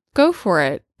 yeah, go for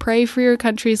it. Pray for your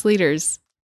country's leaders.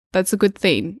 That's a good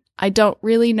thing. I don't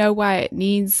really know why it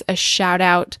needs a shout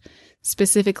out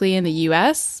specifically in the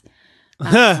U.S.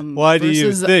 Why do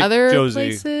you think, other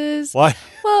Josie? Places. Why?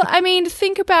 Well, I mean,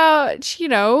 think about,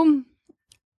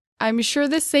 I'm sure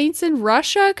the saints in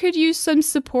Russia could use some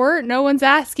support. No one's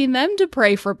asking them to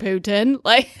pray for Putin.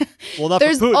 Like, well, not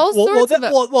there's for Putin. all sorts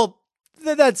of.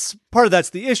 That's part of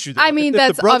that's the issue. Though. I mean,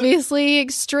 that's obviously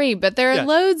extreme, but there are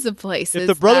loads of places. If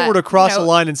the brother were to cross a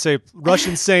line and say,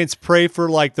 Russian saints pray for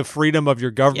like the freedom of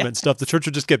your government stuff, the church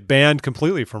would just get banned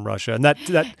completely from Russia. And that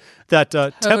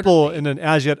totally. Temple in an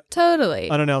as yet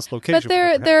unannounced location.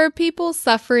 But there are people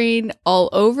suffering all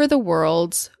over the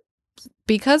world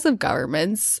because of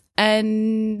governments.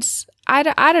 And I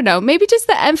don't know, maybe just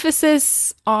the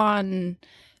emphasis on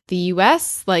the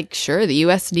U.S. Like, sure, the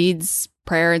U.S. needs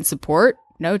prayer and support,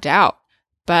 no doubt.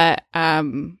 But I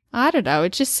don't know.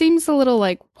 It just seems a little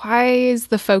like, why is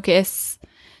the focus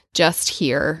just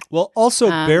here? Well, also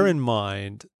bear in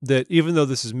mind that even though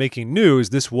this is making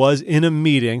news, this was in a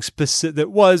meeting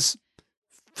that was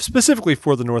specifically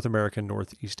for the North American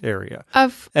Northeast area.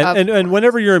 And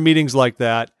whenever you're in meetings like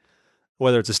that,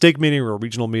 whether it's a stake meeting or a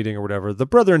regional meeting or whatever, the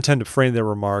brethren tend to frame their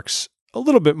remarks a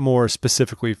little bit more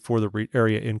specifically for the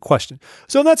area in question.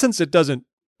 So in that sense, I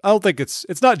don't think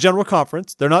it's not general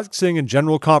conference. They're not saying in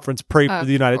general conference, pray for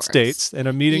the United States. In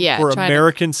a meeting for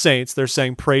American saints, they're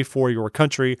saying pray for your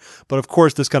country. But of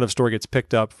course, this kind of story gets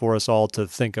picked up for us all to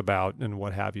think about and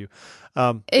what have you.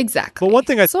 Exactly. But one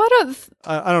thing I don't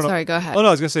know. Sorry, go ahead. Oh, no,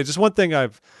 I was going to say just one thing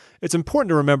it's important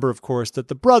to remember, of course, that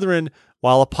the brethren,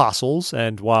 while apostles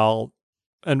and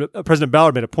President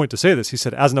Ballard made a point to say this. He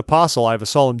said, as an apostle, I have a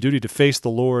solemn duty to face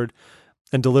the Lord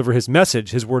and deliver his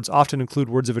message. His words often include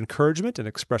words of encouragement and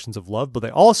expressions of love, but they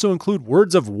also include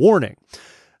words of warning.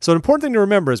 So an important thing to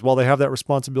remember is while they have that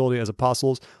responsibility as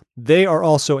apostles, they are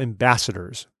also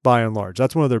ambassadors by and large.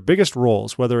 That's one of their biggest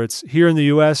roles, whether it's here in the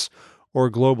U.S.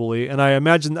 or globally. And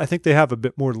I think they have a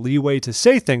bit more leeway to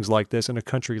say things like this in a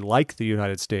country like the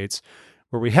United States,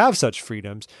 where we have such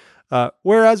freedoms.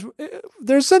 Whereas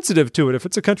they're sensitive to it. If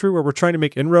it's a country where we're trying to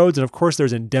make inroads, and of course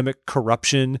there's endemic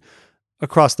corruption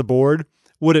across the board,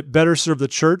 would it better serve the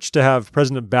church to have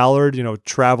President Ballard,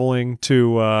 traveling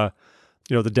to,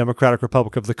 the Democratic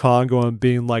Republic of the Congo and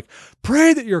being like,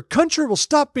 pray that your country will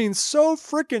stop being so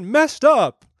freaking messed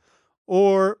up?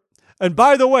 And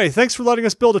by the way, thanks for letting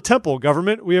us build a temple,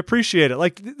 government. We appreciate it.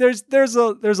 Like there's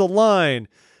a line.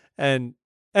 And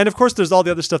of course, there's all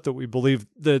the other stuff that we believe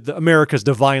the America's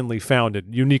divinely founded,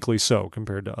 uniquely so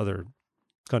compared to other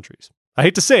countries. I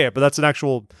hate to say it, but that's an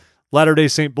actual Latter-day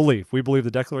Saint belief. We believe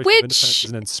the Declaration of Independence is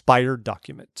an inspired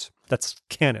document. That's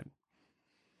canon.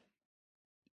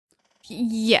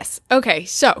 Yes. Okay,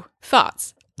 so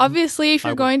thoughts. Obviously, if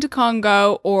you're going to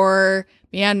Congo or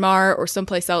Myanmar or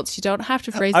someplace else, you don't have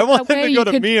to phrase it that way. I want them to go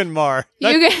to Myanmar.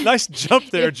 Nice jump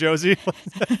there, Josie.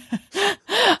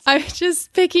 I'm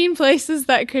just picking places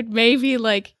that could maybe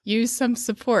use some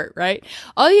support, right?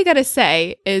 All you got to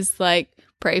say is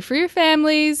pray for your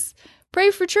families,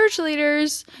 pray for church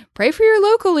leaders, pray for your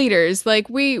local leaders. Like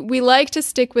we like to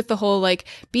stick with the whole like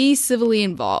be civilly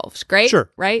involved. Great. Sure.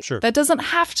 Right. Sure. That doesn't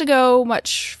have to go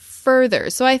much further.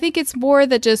 So I think it's more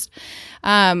that just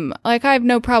like I have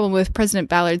no problem with President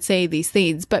Ballard saying these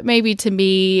things, but maybe to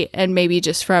me and maybe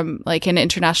just from like an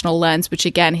international lens, which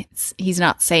again, he's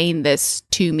not saying this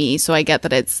to me. So I get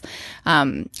that it's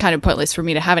kind of pointless for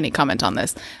me to have any comment on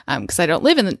this because I don't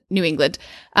live in New England.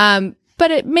 But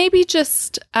it maybe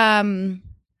just maybe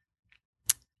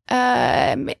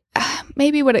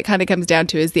what it kind of comes down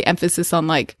to is the emphasis on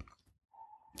like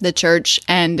the church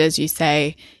and, as you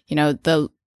say, you know, the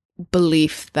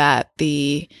belief that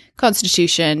the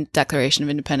Constitution, Declaration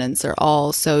of Independence are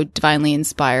all so divinely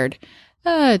inspired.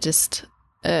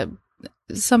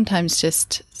 Sometimes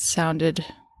just sounded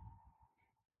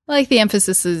like the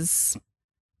emphasis is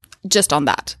just on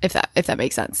that, if that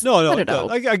makes sense. No, I don't know.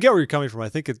 I get where you're coming from. I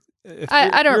think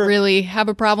I don't really have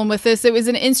a problem with this. It was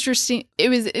an interesting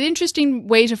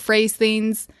way to phrase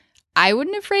things. I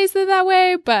wouldn't have phrased it that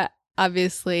way, but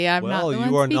obviously I'm not the one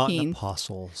speaking. Well, you are not an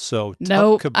apostle, so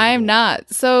no, I am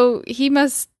not. So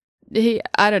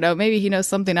I don't know, maybe he knows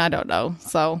something I don't know.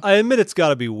 So I admit it's got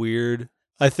to be weird.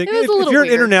 I think if you're weird.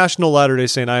 an international Latter-day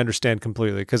Saint, I understand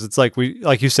completely because it's like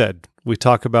like you said, we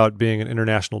talk about being an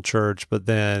international church, but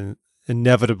then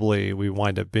inevitably we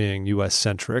wind up being U.S.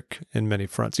 centric in many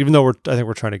fronts. Even though I think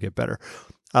we're trying to get better.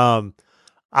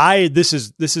 This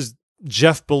is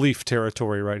Jeff belief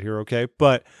territory right here, okay?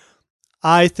 But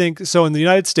I think so. In the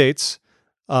United States,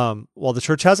 while the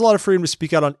church has a lot of freedom to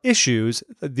speak out on issues,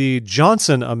 the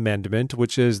Johnson Amendment,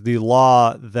 which is the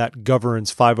law that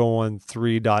governs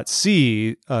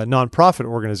 5013.c nonprofit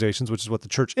organizations, which is what the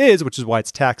church is, which is why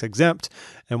it's tax exempt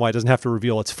and why it doesn't have to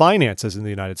reveal its finances in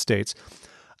the United States.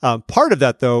 Part of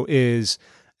that, though, is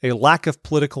a lack of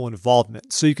political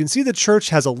involvement. So you can see the church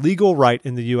has a legal right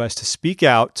in the U.S. to speak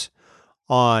out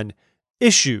on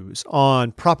issues,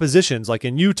 on propositions, like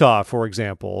in Utah, for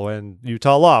example, and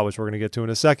Utah law, which we're going to get to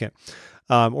in a second,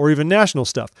 or even national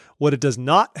stuff. What it does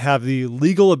not have the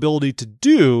legal ability to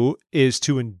do is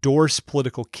to endorse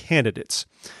political candidates.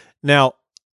 Now,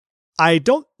 I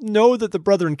don't know that the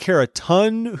brethren care a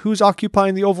ton who's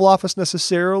occupying the Oval Office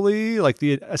necessarily,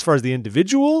 as far as the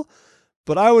individual,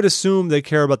 but I would assume they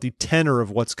care about the tenor of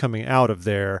what's coming out of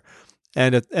there.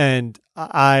 And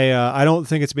I don't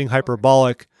think it's being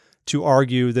hyperbolic to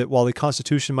argue that while the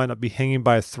Constitution might not be hanging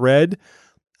by a thread,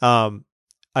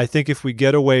 I think if we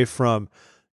get away from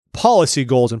policy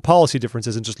goals and policy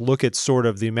differences and just look at sort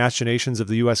of the machinations of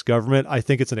the U.S. government, I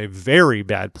think it's in a very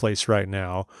bad place right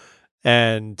now.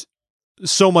 And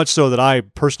so much so that I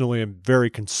personally am very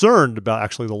concerned about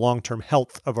actually the long-term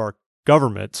health of our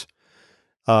government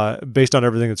based on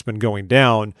everything that's been going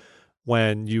down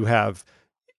when you have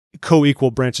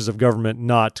co-equal branches of government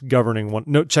not governing one.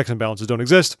 No checks and balances don't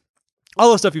exist.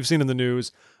 All the stuff you've seen in the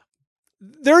news.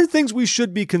 There are things we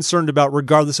should be concerned about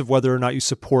regardless of whether or not you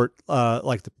support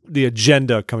the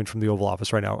agenda coming from the Oval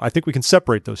Office right now. I think we can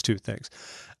separate those two things.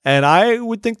 And I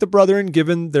would think the brethren,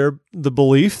 given the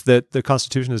belief that the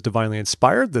Constitution is divinely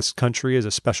inspired, this country is a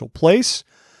special place,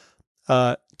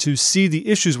 to see the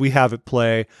issues we have at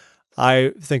play,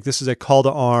 I think this is a call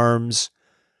to arms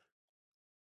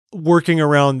working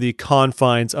around the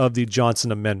confines of the Johnson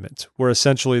Amendment, where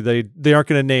essentially they aren't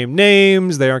going to name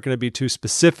names, they aren't going to be too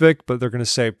specific, but they're going to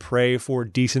say, pray for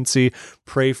decency,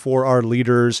 pray for our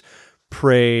leaders,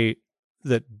 pray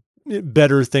that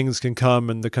better things can come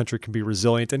and the country can be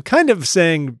resilient, and kind of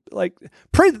saying, like,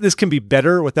 pray that this can be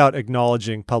better without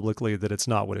acknowledging publicly that it's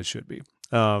not what it should be.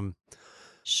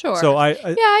 Sure. So I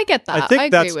get that. I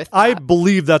agree with that. I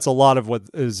believe that's a lot of what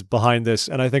is behind this,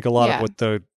 and I think a lot of what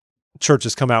the church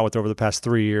has come out with over the past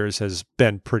 3 years has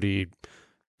been pretty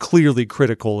clearly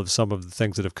critical of some of the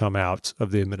things that have come out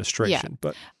of the administration.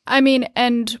 But I mean,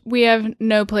 and we have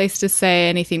no place to say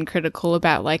anything critical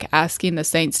about like asking the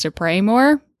saints to pray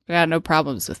more. We got no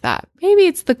problems with that. Maybe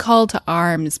it's the call to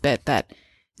arms bit that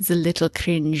is a little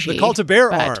cringy. The call to bear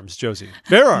arms, Josie.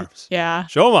 Bear arms. Yeah.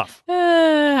 Show them off.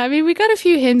 I mean, we got a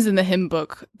few hymns in the hymn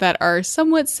book that are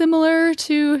somewhat similar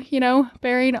to,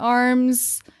 bearing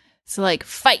arms. So like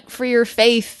fight for your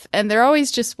faith. And they're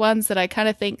always just ones that I kind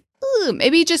of think, ooh,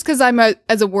 maybe just because I'm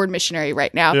as a ward missionary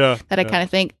right now, I kind of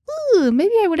think, ooh,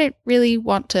 maybe I wouldn't really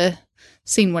want to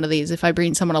sing one of these if I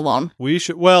bring someone along. We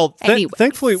should. Well,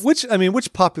 thankfully, which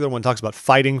popular one talks about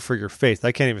fighting for your faith?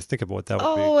 I can't even think about what that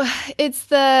would be. Oh, it's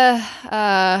the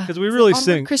because we really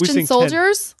sing Christian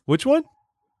Soldiers. Which one?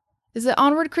 Is it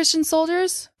Onward Christian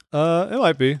Soldiers? It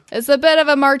might be. It's a bit of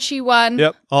a marchy one.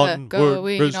 Yep.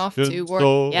 Going off to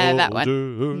war. Yeah, that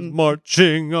one.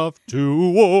 Marching off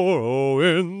to war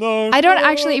in the I don't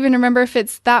actually even remember if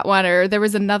it's that one or there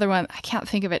was another one. I can't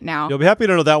think of it now. You'll be happy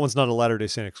to know that one's not a Latter-day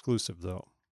Saint exclusive, though.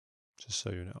 Just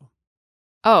so you know.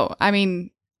 Oh, I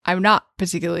mean, I'm not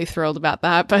particularly thrilled about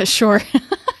that, but sure.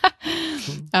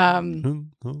 They're marching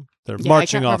off to war. I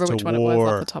can't remember which one it was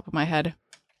off the top of my head.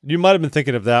 You might have been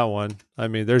thinking of that one. I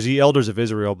mean, there's the Elders of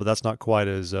Israel, but that's not quite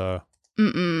as...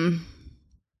 Onward,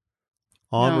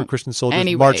 No. Christian soldiers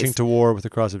Anyways. marching to war with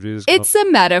the cross of Jesus. It's a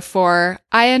metaphor.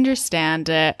 I understand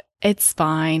it. It's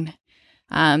fine.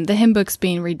 The hymn book's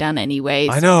being redone anyways.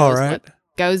 I know, Knows right? what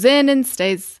goes in and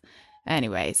stays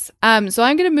anyways. So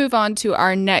I'm going to move on to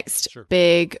our next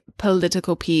big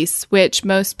political piece, which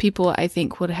most people I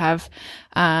think would have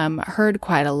heard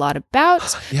quite a lot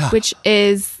about, Yeah. which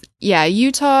is,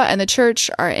 Utah and the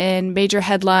church are in major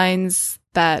headlines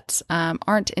that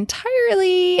aren't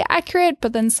entirely accurate,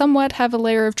 but then somewhat have a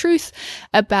layer of truth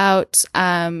about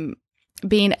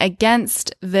being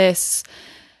against this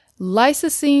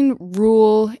licensing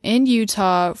rule in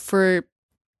Utah for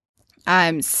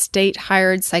state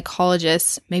hired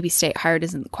psychologists. Maybe state hired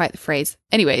isn't quite the phrase.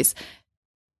 Anyways,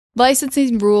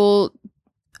 licensing rule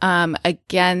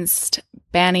against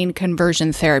banning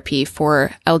conversion therapy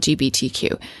for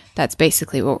LGBTQ. That's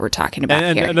basically what we're talking about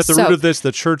here. And at the root of this,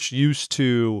 the church used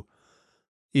to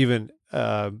even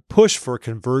push for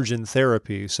conversion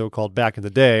therapy, so-called, back in the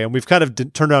day. And we've kind of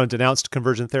turned around and denounced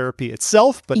conversion therapy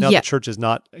itself, but now the church is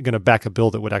not going to back a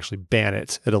bill that would actually ban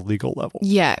it at a legal level.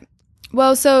 Yeah.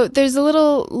 Well, so there's a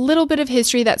little bit of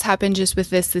history that's happened just with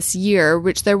this year,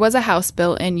 which there was a House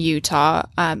bill in Utah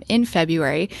in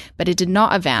February, but it did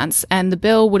not advance. And the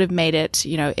bill would have made it,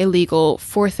 illegal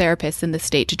for therapists in the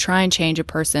state to try and change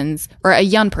a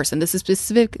young person. This is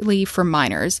specifically for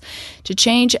minors, to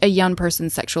change a young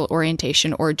person's sexual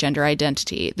orientation or gender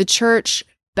identity. The church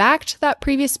backed that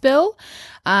previous bill.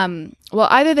 Well,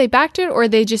 either they backed it or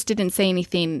they just didn't say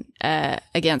anything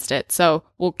against it. So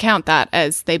we'll count that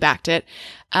as they backed it.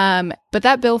 But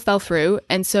that bill fell through.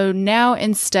 And so now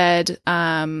instead,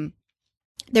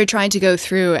 they're trying to go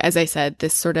through, as I said,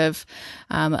 this sort of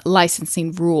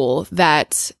licensing rule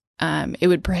that it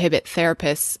would prohibit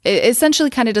therapists. It essentially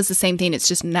kind of does the same thing. It's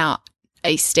just not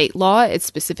a state law. It's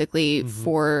specifically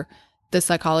for the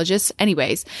psychologists.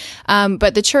 Anyways,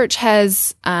 but the church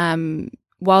has...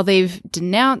 while they've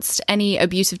denounced any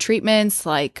abusive treatments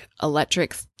like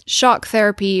electric shock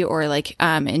therapy or like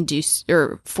induced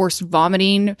or forced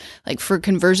vomiting, like for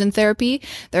conversion therapy,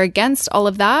 they're against all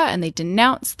of that and they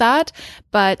denounce that,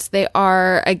 but they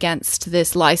are against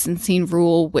this licensing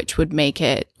rule, which would make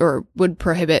it or would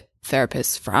prohibit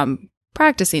therapists from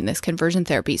practicing this conversion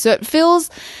therapy. So it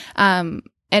feels,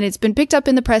 and it's been picked up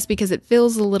in the press because it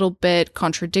feels a little bit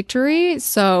contradictory.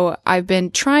 So I've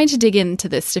been trying to dig into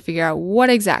this to figure out what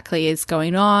exactly is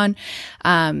going on.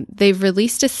 They've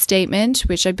released a statement,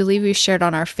 which I believe we shared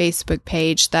on our Facebook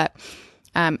page, that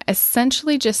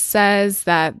essentially just says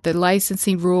that the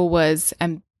licensing rule was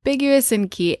ambiguous in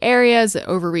key areas, it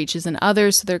overreaches in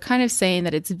others. So they're kind of saying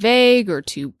that it's vague or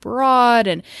too broad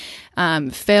and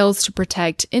fails to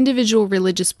protect individual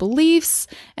religious beliefs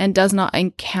and does not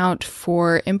account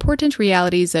for important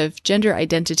realities of gender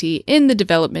identity in the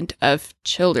development of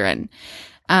children.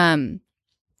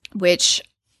 Which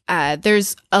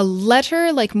there's a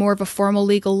letter, like more of a formal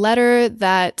legal letter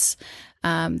that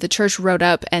the church wrote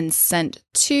up and sent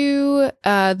to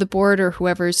the board or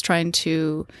whoever's trying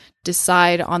to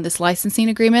decide on this licensing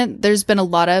agreement. There's been a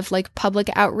lot of like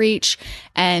public outreach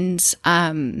and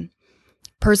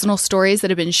personal stories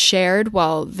that have been shared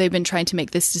while they've been trying to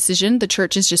make this decision. The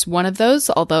church is just one of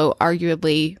those, although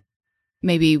arguably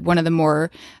maybe one of the more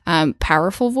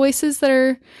powerful voices that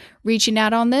are reaching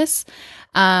out on this.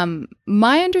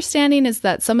 My understanding is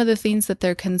that some of the things that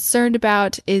they're concerned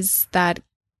about is that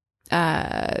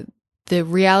the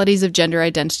realities of gender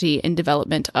identity in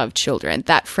development of children.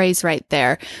 That phrase right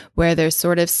there, where they're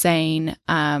sort of saying,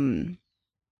 or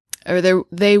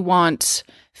they want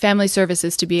family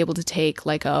services to be able to take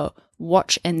like a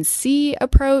watch and see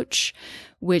approach,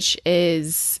 which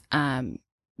is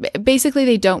basically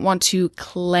they don't want to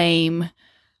claim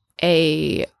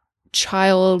a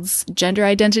child's gender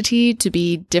identity to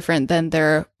be different than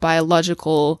their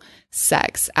biological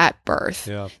sex at birth.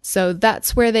 Yeah. So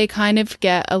that's where they kind of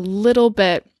get a little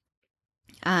bit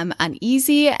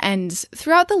uneasy. And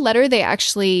throughout the letter, they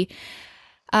actually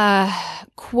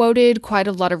quoted quite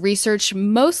a lot of research,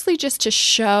 mostly just to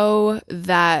show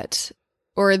that,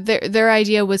 or their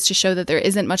idea was to show that there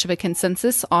isn't much of a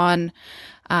consensus on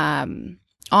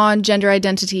gender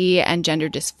identity and gender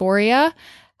dysphoria.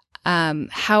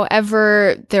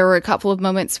 However, there were a couple of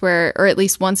moments where, or at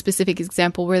least one specific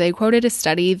example where they quoted a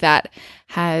study that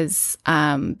has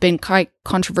been quite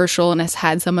controversial and has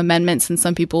had some amendments and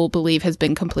some people believe has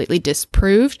been completely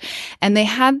disproved. And they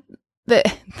had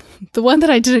the one that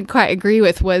I didn't quite agree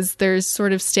with was there's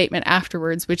sort of statement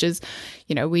afterwards, which is,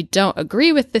 we don't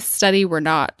agree with this study. We're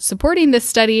not supporting this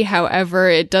study. However,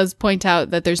 it does point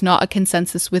out that there's not a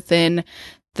consensus within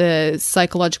the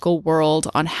psychological world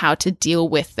on how to deal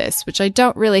with this, which I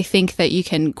don't really think that you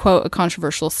can quote a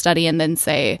controversial study and then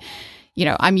say,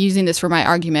 I'm using this for my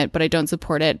argument, but I don't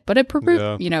support it. But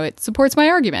it supports my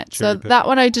argument. So that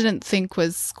one I didn't think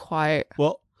was quite...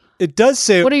 Well, it does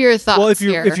say... What are your thoughts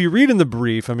here? If you read in the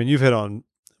brief, I mean, you've hit on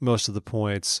most of the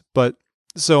points, but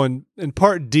so in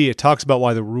part D, it talks about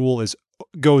why the rule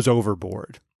goes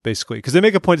overboard, basically, because they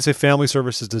make a point to say Family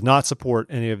Services does not support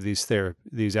any of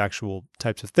these actual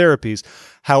types of therapies.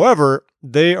 However,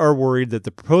 they are worried that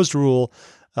the proposed rule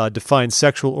defines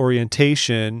sexual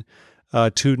orientation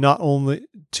to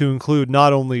include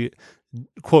not only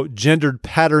quote gendered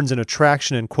patterns and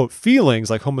attraction and quote feelings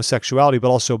like homosexuality, but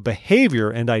also behavior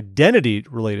and identity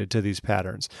related to these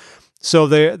patterns. So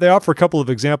they offer a couple of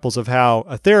examples of how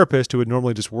a therapist who would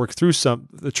normally just work through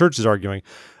the church is arguing,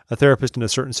 a therapist in a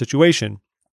certain situation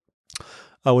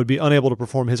would be unable to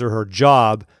perform his or her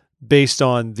job based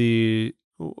on the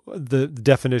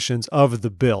definitions of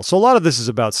the bill. So a lot of this is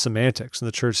about semantics, and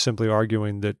the church simply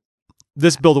arguing that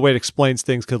this bill, the way it explains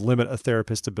things, could limit a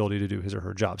therapist's ability to do his or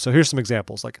her job. So here's some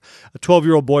examples. Like a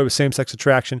 12-year-old boy with same-sex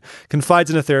attraction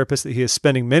confides in a therapist that he is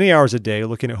spending many hours a day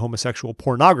looking at homosexual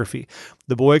pornography.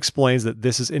 The boy explains that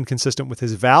this is inconsistent with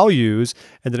his values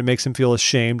and that it makes him feel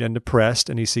ashamed and depressed,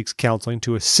 and he seeks counseling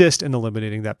to assist in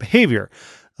eliminating that behavior.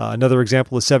 Another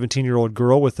example, a 17-year-old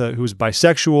girl who's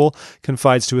bisexual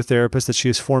confides to a therapist that she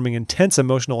is forming intense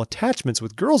emotional attachments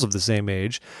with girls of the same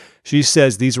age. She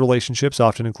says these relationships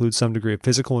often include some degree of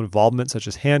physical involvement, such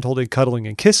as hand-holding, cuddling,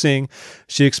 and kissing.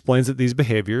 She explains that these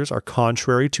behaviors are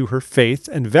contrary to her faith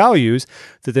and values,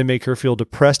 that they make her feel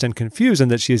depressed and confused, and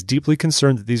that she is deeply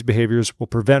concerned that these behaviors will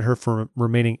prevent her from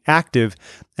remaining active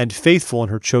and faithful in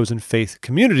her chosen faith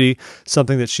community,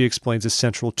 something that she explains is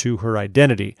central to her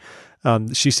identity.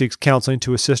 She seeks counseling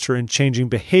to assist her in changing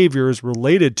behaviors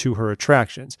related to her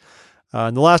attractions.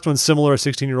 And the last one's similar. A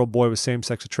 16-year-old boy with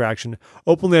same-sex attraction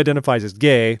openly identifies as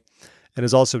gay and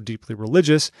is also deeply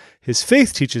religious. His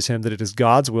faith teaches him that it is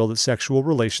God's will that sexual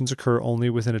relations occur only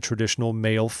within a traditional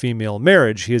male-female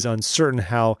marriage. He is uncertain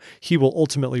how he will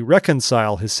ultimately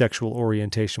reconcile his sexual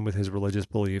orientation with his religious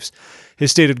beliefs.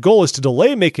 His stated goal is to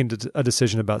delay making a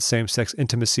decision about same-sex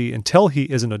intimacy until he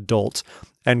is an adult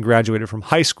and graduated from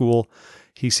high school.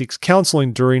 He seeks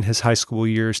counseling during his high school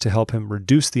years to help him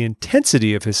reduce the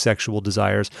intensity of his sexual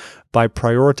desires by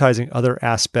prioritizing other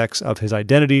aspects of his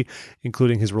identity,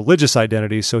 including his religious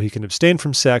identity, so he can abstain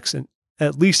from sex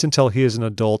at least until he is an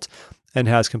adult and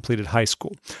has completed high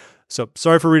school. So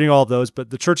sorry for reading all of those, but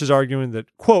the church is arguing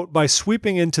that, quote, by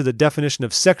sweeping into the definition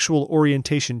of sexual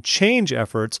orientation change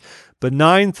efforts,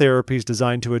 benign therapies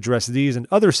designed to address these and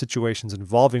other situations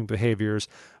involving behaviors,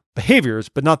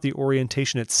 but not the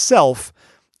orientation itself,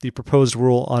 the proposed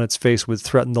rule on its face would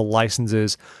threaten the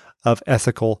licenses of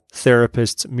ethical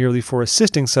therapists merely for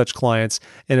assisting such clients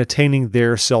in attaining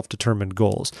their self-determined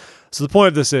goals. So the point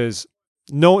of this is,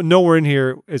 nowhere in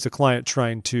here is a client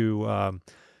trying to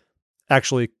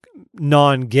actually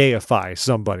non-gayify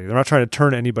somebody. They're not trying to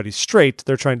turn anybody straight.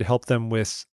 They're trying to help them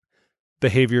with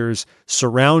behaviors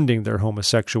surrounding their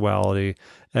homosexuality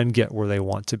and get where they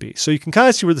want to be. So you can kind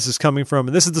of see where this is coming from.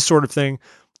 And this is the sort of thing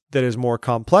that is more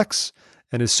complex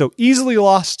and is so easily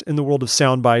lost in the world of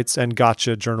sound bites and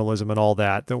gotcha journalism and all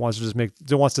that wants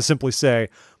to simply say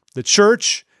the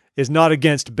church is not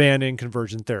against banning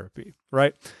conversion therapy,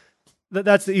 right?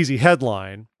 That's the easy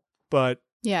headline, but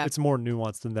it's more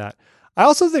nuanced than that. I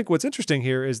also think what's interesting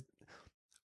here is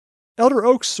Elder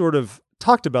Oaks sort of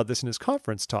talked about this in his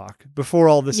conference talk before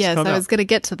all this. Yes, I was going to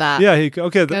get to that. Yeah.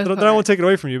 Then I won't take it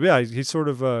away from you. But yeah, he sort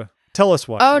of tell us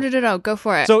why. Oh no, go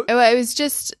for it. So it was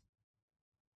just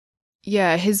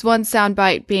his one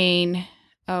soundbite being.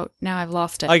 Oh, now I've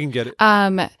lost it. I can get it.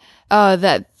 I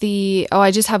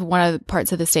just have one of the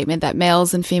parts of the statement that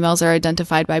males and females are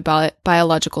identified by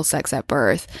biological sex at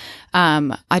birth.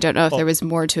 I don't know if there was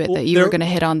more to it that you were going to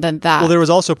hit on than that. Well, there was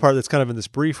also a part that's kind of in this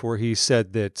brief where he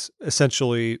said that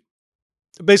essentially,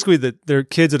 basically that their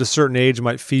kids at a certain age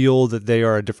might feel that they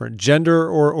are a different gender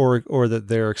or that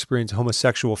they're experiencing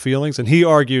homosexual feelings. And he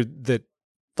argued that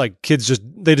like kids just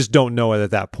don't know it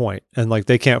at that point, and like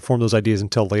they can't form those ideas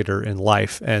until later in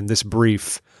life. And this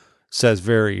brief says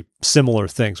very similar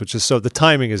things, which is so the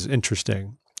timing is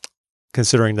interesting.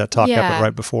 considering that talk happened Yeah.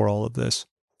 right before all of this.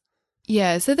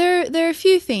 Yeah, so there are a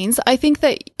few things. I think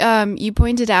that you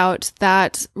pointed out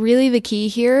that really the key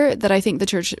here that I think the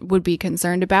church would be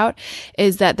concerned about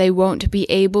is that they won't be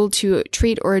able to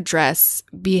treat or address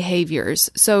behaviors.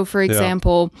 So, for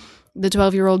example, the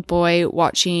 12-year-old boy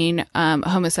watching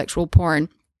homosexual porn,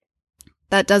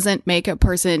 that doesn't make a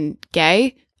person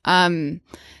gay.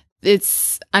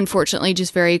 It's unfortunately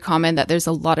just very common that there's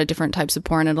a lot of different types of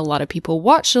porn and a lot of people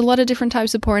watch a lot of different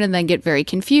types of porn and then get very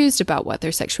confused about what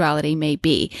their sexuality may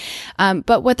be.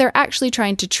 But what they're actually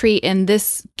trying to treat in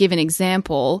this given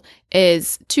example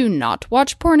is to not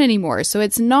watch porn anymore. So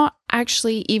it's not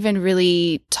actually even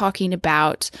really talking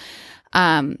about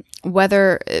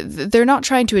whether they're not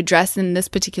trying to address in this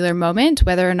particular moment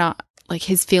whether or not like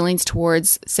his feelings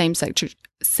towards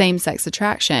same-sex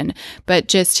attraction, but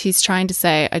just he's trying to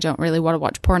say, I don't really want to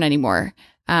watch porn anymore.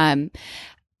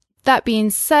 That being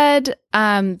said,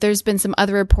 there's been some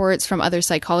other reports from other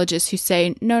psychologists who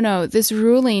say, no, this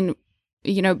ruling,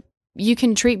 you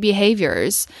can treat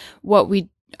behaviors. What we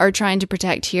are trying to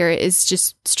protect here is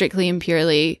just strictly and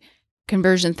purely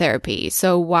conversion therapy.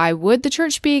 So why would the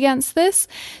church be against this?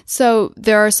 So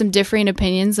there are some differing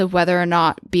opinions of whether or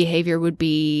not behavior would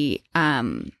be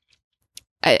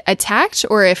attacked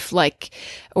or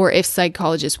if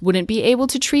psychologists wouldn't be able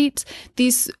to treat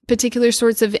these particular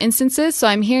sorts of instances. So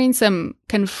I'm hearing some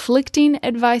conflicting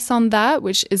advice on that,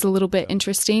 which is a little bit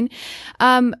interesting.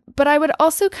 But I would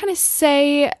also kind of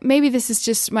say, maybe this is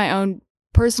just my own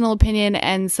personal opinion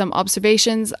and some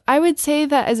observations. I would say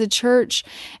that as a church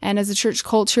and as a church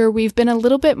culture, we've been a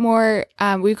little bit more,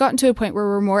 we've gotten to a point where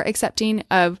we're more accepting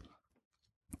of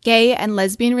gay and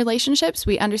lesbian relationships.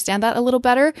 We understand that a little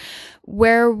better.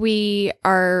 Where we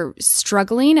are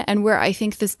struggling and where I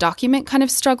think this document kind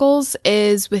of struggles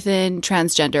is within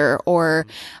transgender or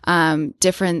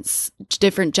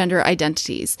different gender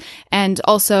identities, and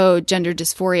also gender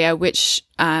dysphoria, which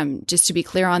just to be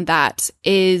clear on that,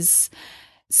 is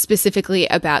specifically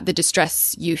about the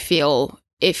distress you feel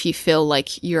if you feel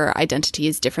like your identity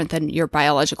is different than your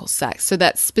biological sex. So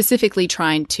that's specifically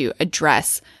trying to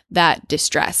address that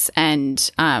distress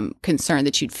and concern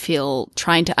that you'd feel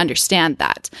trying to understand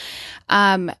that.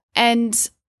 And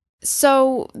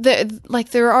so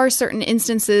there are certain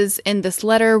instances in this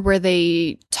letter where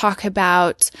they talk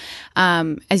about,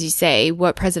 as you say,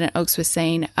 what President Oakes was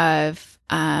saying of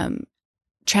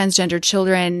transgender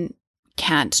children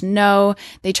can't know.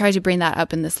 They try to bring that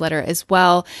up in this letter as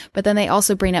well. But then they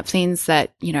also bring up things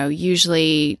that,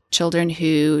 usually children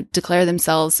who declare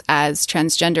themselves as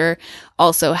transgender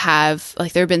also have,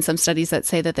 like, there have been some studies that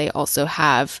say that they also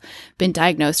have been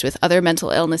diagnosed with other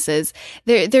mental illnesses.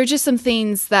 There are just some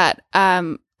things that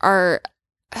are,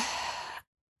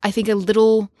 I think, a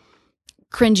little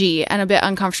cringy and a bit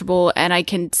uncomfortable. And I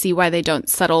can see why they don't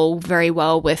settle very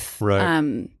well with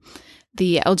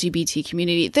the LGBT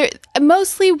community.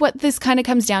 Mostly what this kind of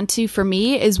comes down to for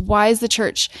me is, why is the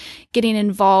church getting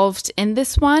involved in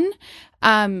this one?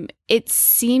 It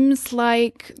seems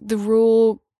like the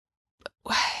rule...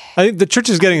 I think the church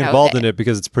is getting involved in it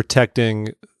because it's protecting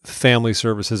family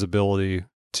services' ability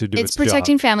to do its job. It's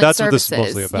protecting family services. That's what this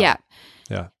is mostly about.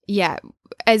 Yeah.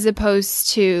 As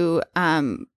opposed to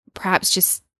perhaps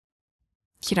just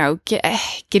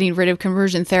getting rid of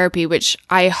conversion therapy, which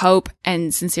I hope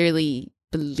and sincerely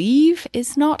believe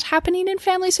is not happening in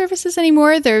family services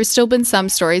anymore. There have still been some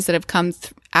stories that have come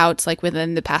out like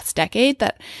within the past decade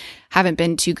that haven't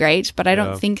been too great, but I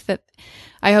don't think that,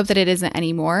 I hope that it isn't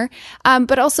anymore.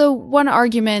 But also one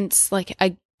argument like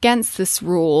against this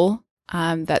rule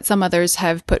that some others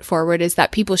have put forward is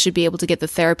that people should be able to get the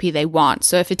therapy they want.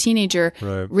 So if a teenager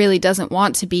really doesn't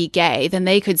want to be gay, then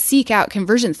they could seek out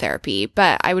conversion therapy.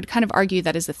 But I would kind of argue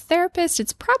that as a therapist,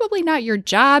 it's probably not your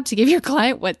job to give your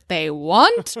client what they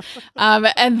want.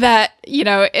 And that,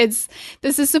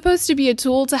 this is supposed to be a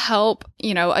tool to help,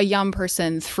 a young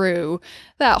person through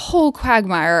that whole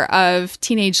quagmire of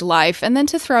teenage life, and then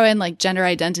to throw in like gender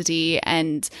identity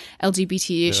and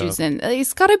LGBT issues. And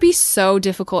it's got to be so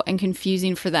difficult and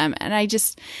confusing for them. And I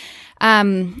just,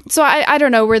 so I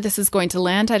don't know where this is going to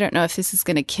land. I don't know if this is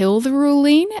going to kill the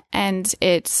ruling and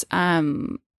it's,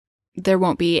 there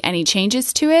won't be any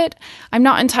changes to it. I'm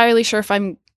not entirely sure if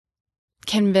I'm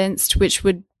convinced which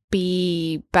would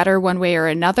be better one way or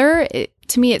another.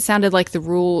 To me, it sounded like the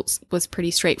rule was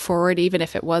pretty straightforward, even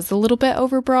if it was a little bit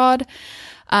overbroad.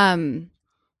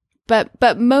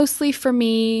 But mostly for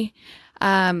me,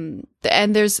 and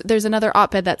there's another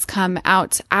op-ed that's come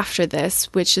out after this,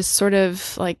 which is sort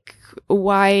of like,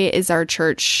 why is our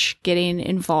church getting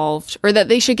involved, or that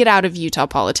they should get out of Utah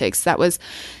politics? That was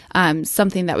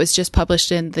something that was just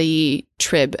published in the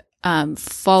Trib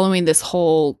following this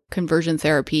whole conversion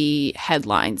therapy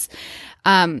headlines.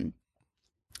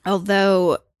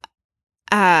 Although,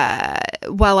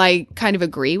 while I kind of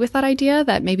agree with that idea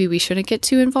that maybe we shouldn't get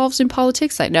too involved in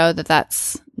politics, I know that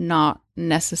that's not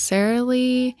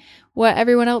necessarily what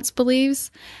everyone else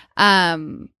believes.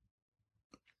 What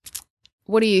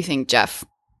do you think, Jeff?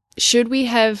 Should we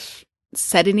have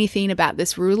said anything about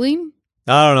this ruling?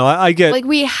 I don't know. I get like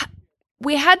we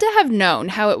had to have known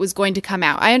how it was going to come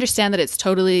out. I understand that it's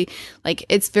totally like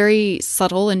it's very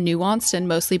subtle and nuanced and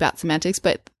mostly about semantics,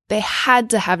 but they had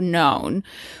to have known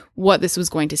what this was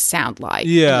going to sound like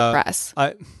in the press.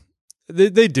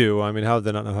 They do. I mean, how would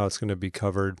they not know how it's going to be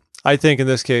covered? I think in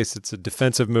this case, it's a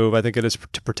defensive move. I think it is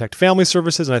to protect family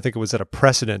services, and I think it was at a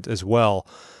precedent as well.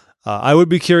 I would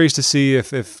be curious to see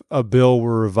if a bill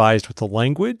were revised with the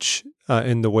language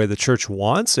in the way the church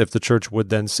wants, if the church would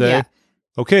then say,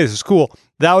 okay, this is cool.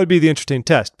 That would be the interesting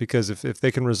test, because if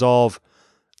they can resolve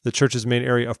the church's main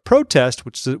area of protest,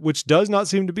 which does not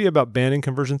seem to be about banning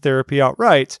conversion therapy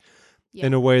outright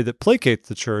in a way that placates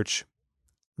the church,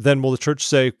 then will the church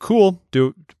say, cool,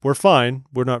 we're fine.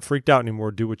 We're not freaked out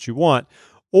anymore. Do what you want.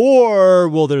 Or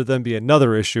will there then be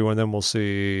another issue, and then we'll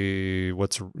see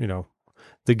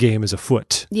the game is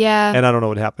afoot. Yeah. And I don't know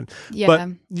what happened. Yeah. But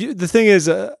the thing is,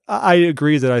 I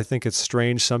agree that I think it's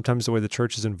strange sometimes the way the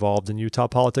church is involved in Utah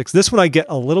politics. This one I get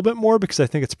a little bit more because I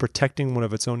think it's protecting one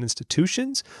of its own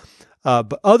institutions.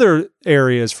 But other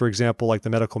areas, for example, like the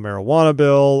medical marijuana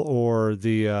bill or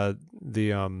the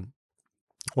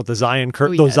Zion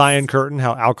curtain, Zion curtain,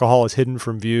 how alcohol is hidden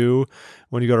from view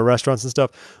when you go to restaurants and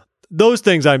stuff. Those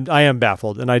things I am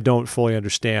baffled, and I don't fully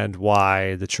understand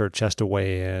why the church has to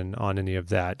weigh in on any of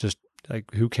that. Just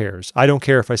like, who cares? I don't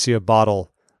care if I see a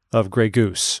bottle of Grey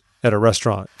Goose at a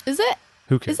restaurant. Is it?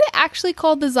 Who cares? Is it actually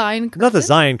called the Zion curtain? Not the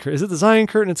Zion curtain. Is it the Zion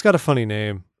curtain? It's got a funny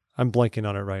name. I'm blanking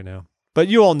on it right now. But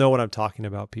you all know what I'm talking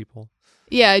about, people.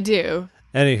 Yeah, I do.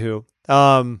 Anywho,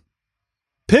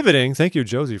 pivoting. Thank you,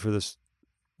 Josie, for this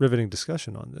riveting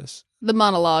discussion on this. The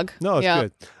monologue. No, it's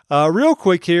good. Real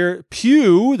quick here,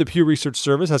 the Pew Research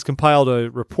Service has compiled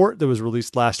a report that was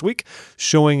released last week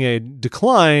showing a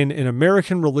decline in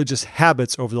American religious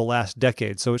habits over the last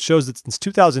decade. So it shows that since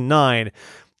 2009,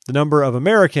 the number of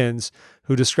Americans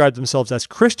who describe themselves as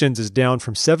Christians is down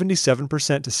from 77%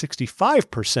 to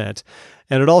 65%.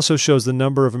 And it also shows the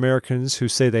number of Americans who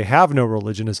say they have no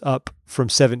religion is up from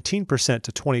 17%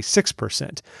 to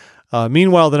 26%.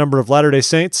 Meanwhile, the number of Latter-day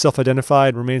Saints,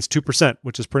 self-identified, remains 2%,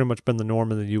 which has pretty much been the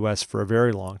norm in the U.S. for a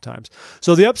very long time.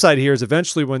 So the upside here is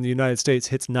eventually when the United States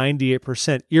hits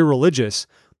 98% irreligious,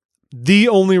 the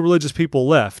only religious people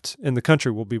left in the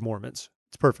country will be Mormons.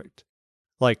 It's perfect.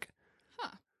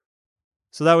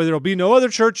 So that way there'll be no other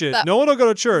churches. No one will go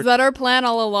to church. Is that our plan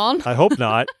all along? I hope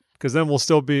not, because then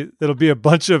it'll be a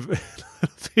bunch of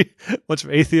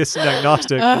atheists and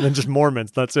agnostics, and then just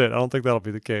Mormons. That's it. I don't think that'll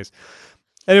be the case.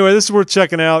 Anyway, this is worth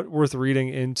checking out, worth reading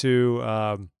into.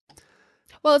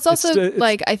 Well, it's also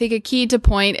I think a key to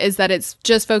point is that it's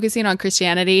just focusing on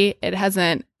Christianity. It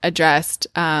hasn't addressed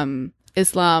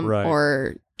Islam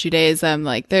or Judaism.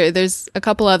 Like there's a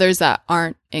couple others that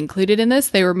aren't included in this.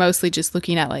 They were mostly just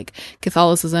looking at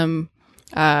Catholicism.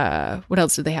 What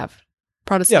else did they have?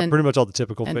 Protestant. Yeah, pretty much all the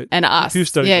typical. And us.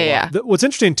 Yeah. What's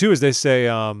interesting too is they say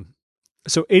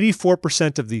so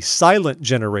 84% of the silent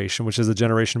generation, which is the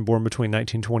generation born between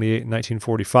 1928 and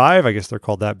 1945, I guess they're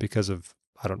called that because of,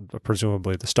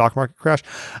 presumably the stock market crash.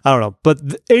 I don't know. But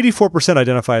 84%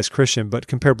 identify as Christian, but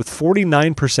compared with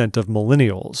 49% of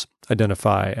millennials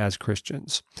identify as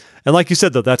Christians. And like you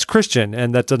said, though, that's Christian,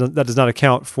 and that does not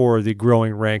account for the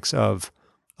growing ranks of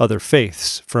other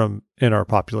faiths in our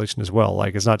population as well.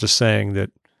 Like, it's not just saying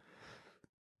that,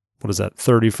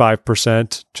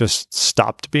 35% just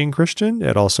stopped being Christian.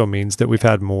 It also means that we've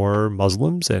had more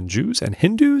Muslims and Jews and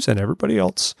Hindus and everybody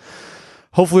else.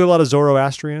 Hopefully a lot of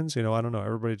Zoroastrians, I don't know,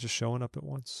 everybody just showing up at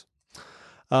once.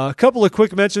 A couple of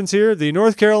quick mentions here. The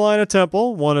North Carolina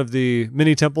temple, one of the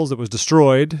many temples that was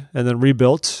destroyed and then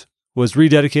rebuilt, was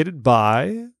rededicated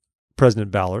by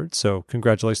President Ballard. So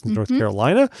congratulations, North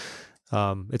Carolina.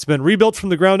 It's been rebuilt from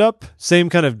the ground up. Same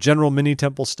kind of general mini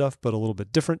temple stuff, but a little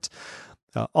bit different.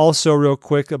 Also, real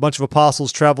quick, a bunch of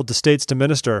apostles traveled to states to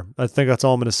minister. I think that's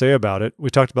all I'm going to say about it. We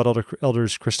talked about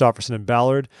elders Christofferson and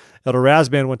Ballard. Elder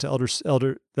Rasband went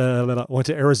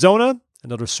to Arizona,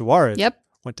 and Elder Suarez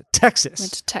went to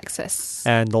Texas.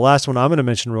 And the last one I'm going to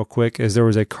mention real quick is there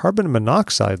was a carbon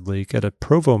monoxide leak at a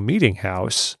Provo meeting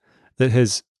house that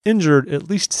has injured at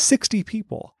least 60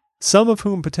 people, some of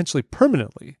whom potentially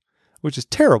permanently, which is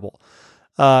terrible.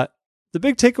 The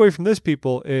big takeaway from this,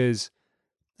 people, is,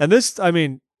 and this,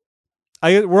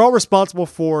 we're all responsible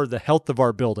for the health of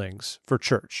our buildings for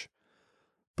church.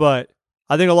 But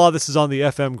I think a lot of this is on the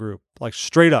FM group. Like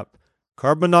straight up,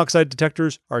 carbon monoxide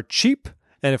detectors are cheap.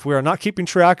 And if we are not keeping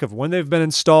track of when they've been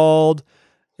installed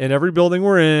in every building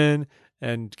we're in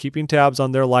and keeping tabs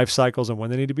on their life cycles and when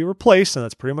they need to be replaced, and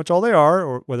that's pretty much all they are,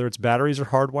 or whether it's batteries or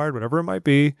hardwired, whatever it might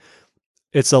be,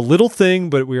 it's a little thing,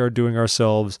 but we are doing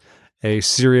ourselves a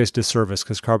serious disservice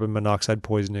because carbon monoxide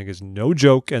poisoning is no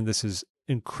joke, and this is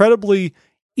incredibly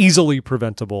easily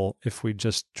preventable if we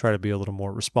just try to be a little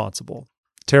more responsible.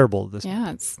 Terrible at this point.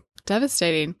 Yeah, it's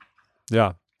devastating.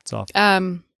 Yeah, it's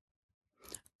awful.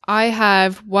 I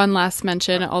have one last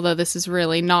mention, although this is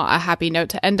really not a happy note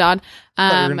to end on. I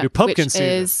thought you were going to do pumpkin which season.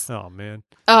 is- Oh, man.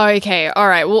 Oh, okay. All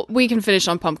right. Well, we can finish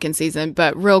on pumpkin season,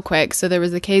 but real quick. So there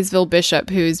was a Kaysville bishop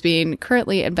who's being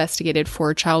currently investigated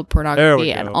for child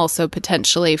pornography and also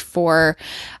potentially for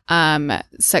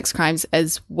sex crimes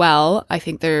as well. I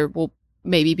think there will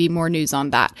maybe be more news on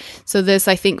that. So this,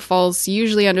 I think, falls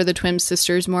usually under the Twin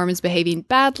Sisters, Mormons behaving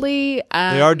badly.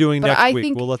 They are doing but next I week.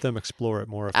 think- We'll let them explore it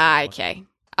more. If they want. Okay.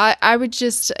 I would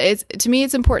just, to me,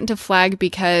 it's important to flag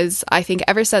because I think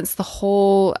ever since the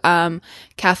whole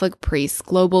Catholic priest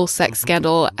global sex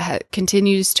scandal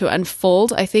continues to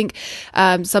unfold, I think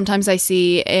sometimes I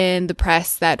see in the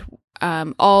press that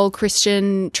all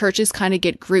Christian churches kind of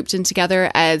get grouped in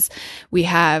together as we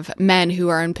have men who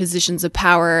are in positions of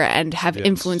power and have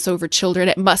influence over children.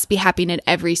 It must be happening in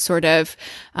every sort of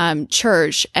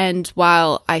church. And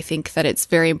while I think that it's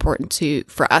very important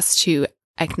for us to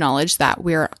acknowledge that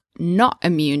we're not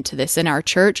immune to this in our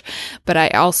church, but I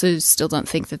also still don't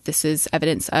think that this is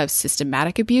evidence of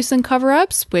systematic abuse and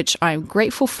cover-ups, which I'm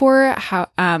grateful for. How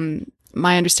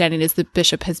my understanding is the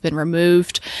bishop has been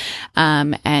removed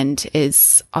and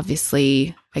is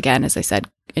obviously, again, as I said,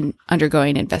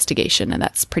 undergoing investigation, and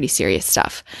that's pretty serious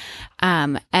stuff.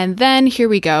 And then here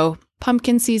we go,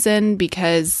 pumpkin season,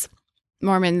 because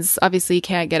Mormons obviously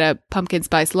can't get a pumpkin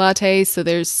spice latte, so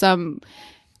there's some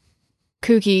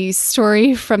kooky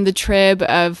story from the Trib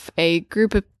of a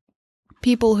group of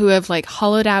people who have like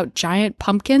hollowed out giant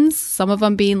pumpkins, some of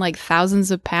them being like thousands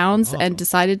of pounds, and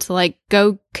decided to like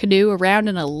go canoe around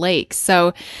in a lake.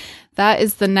 So that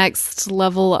is the next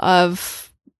level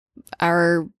of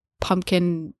our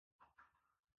pumpkin.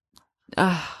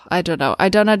 I don't know. I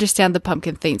don't understand the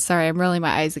pumpkin thing. Sorry, I'm rolling my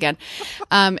eyes again.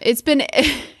 It's been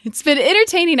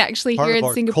entertaining actually Part here of in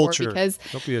our Singapore culture. because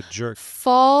Don't be a jerk.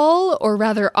 fall, or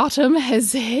rather autumn,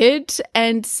 has hit,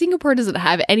 and Singapore doesn't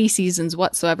have any seasons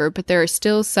whatsoever, but there are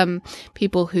still some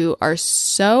people who are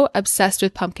so obsessed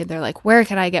with pumpkin. They're like, where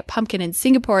can I get pumpkin in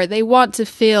Singapore? They want to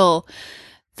feel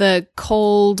the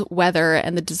cold weather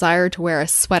and the desire to wear a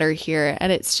sweater here,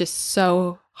 and it's just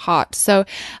so hot. So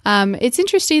it's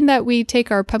interesting that we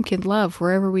take our pumpkin love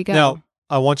wherever we go. Now,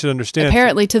 I want you to understand.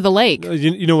 Apparently to the lake.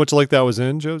 You know which lake that was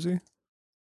in, Josie?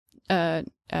 No.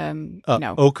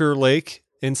 Ochre Lake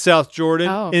in South Jordan.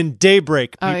 Oh. In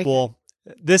Daybreak, Oh, people.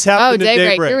 This happened at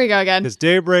Daybreak. Here we go again. Because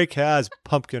Daybreak has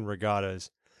pumpkin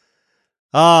regattas.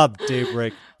 Ah,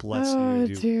 Daybreak, bless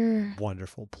you Dear.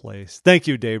 wonderful place. Thank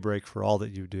you, Daybreak, for all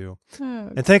that you do.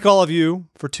 Oh. And thank all of you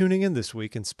for tuning in this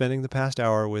week and spending the past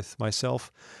hour with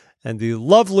myself and the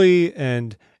lovely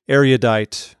and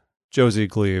erudite Josie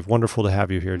Gleave. Wonderful to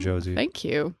have you here, Josie. Thank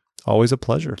you. Always a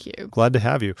pleasure. Thank you. Glad to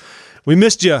have you. We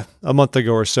missed you a month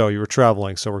ago or so. You were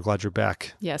traveling, so we're glad you're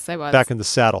back. Yes, I was. Back in the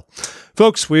saddle.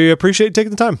 Folks, we appreciate you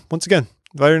taking the time. Once again,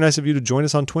 very nice of you to join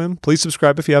us on Twim. Please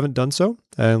subscribe if you haven't done so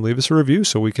and leave us a review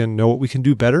so we can know what we can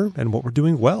do better and what we're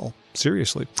doing well.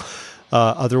 Seriously.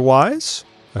 Otherwise,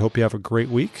 I hope you have a great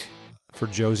week. For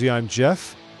Josie, I'm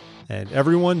Jeff. And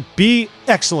everyone, be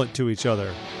excellent to each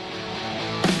other.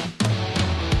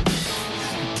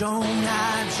 Don't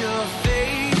hide your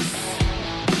face.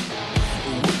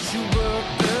 What you were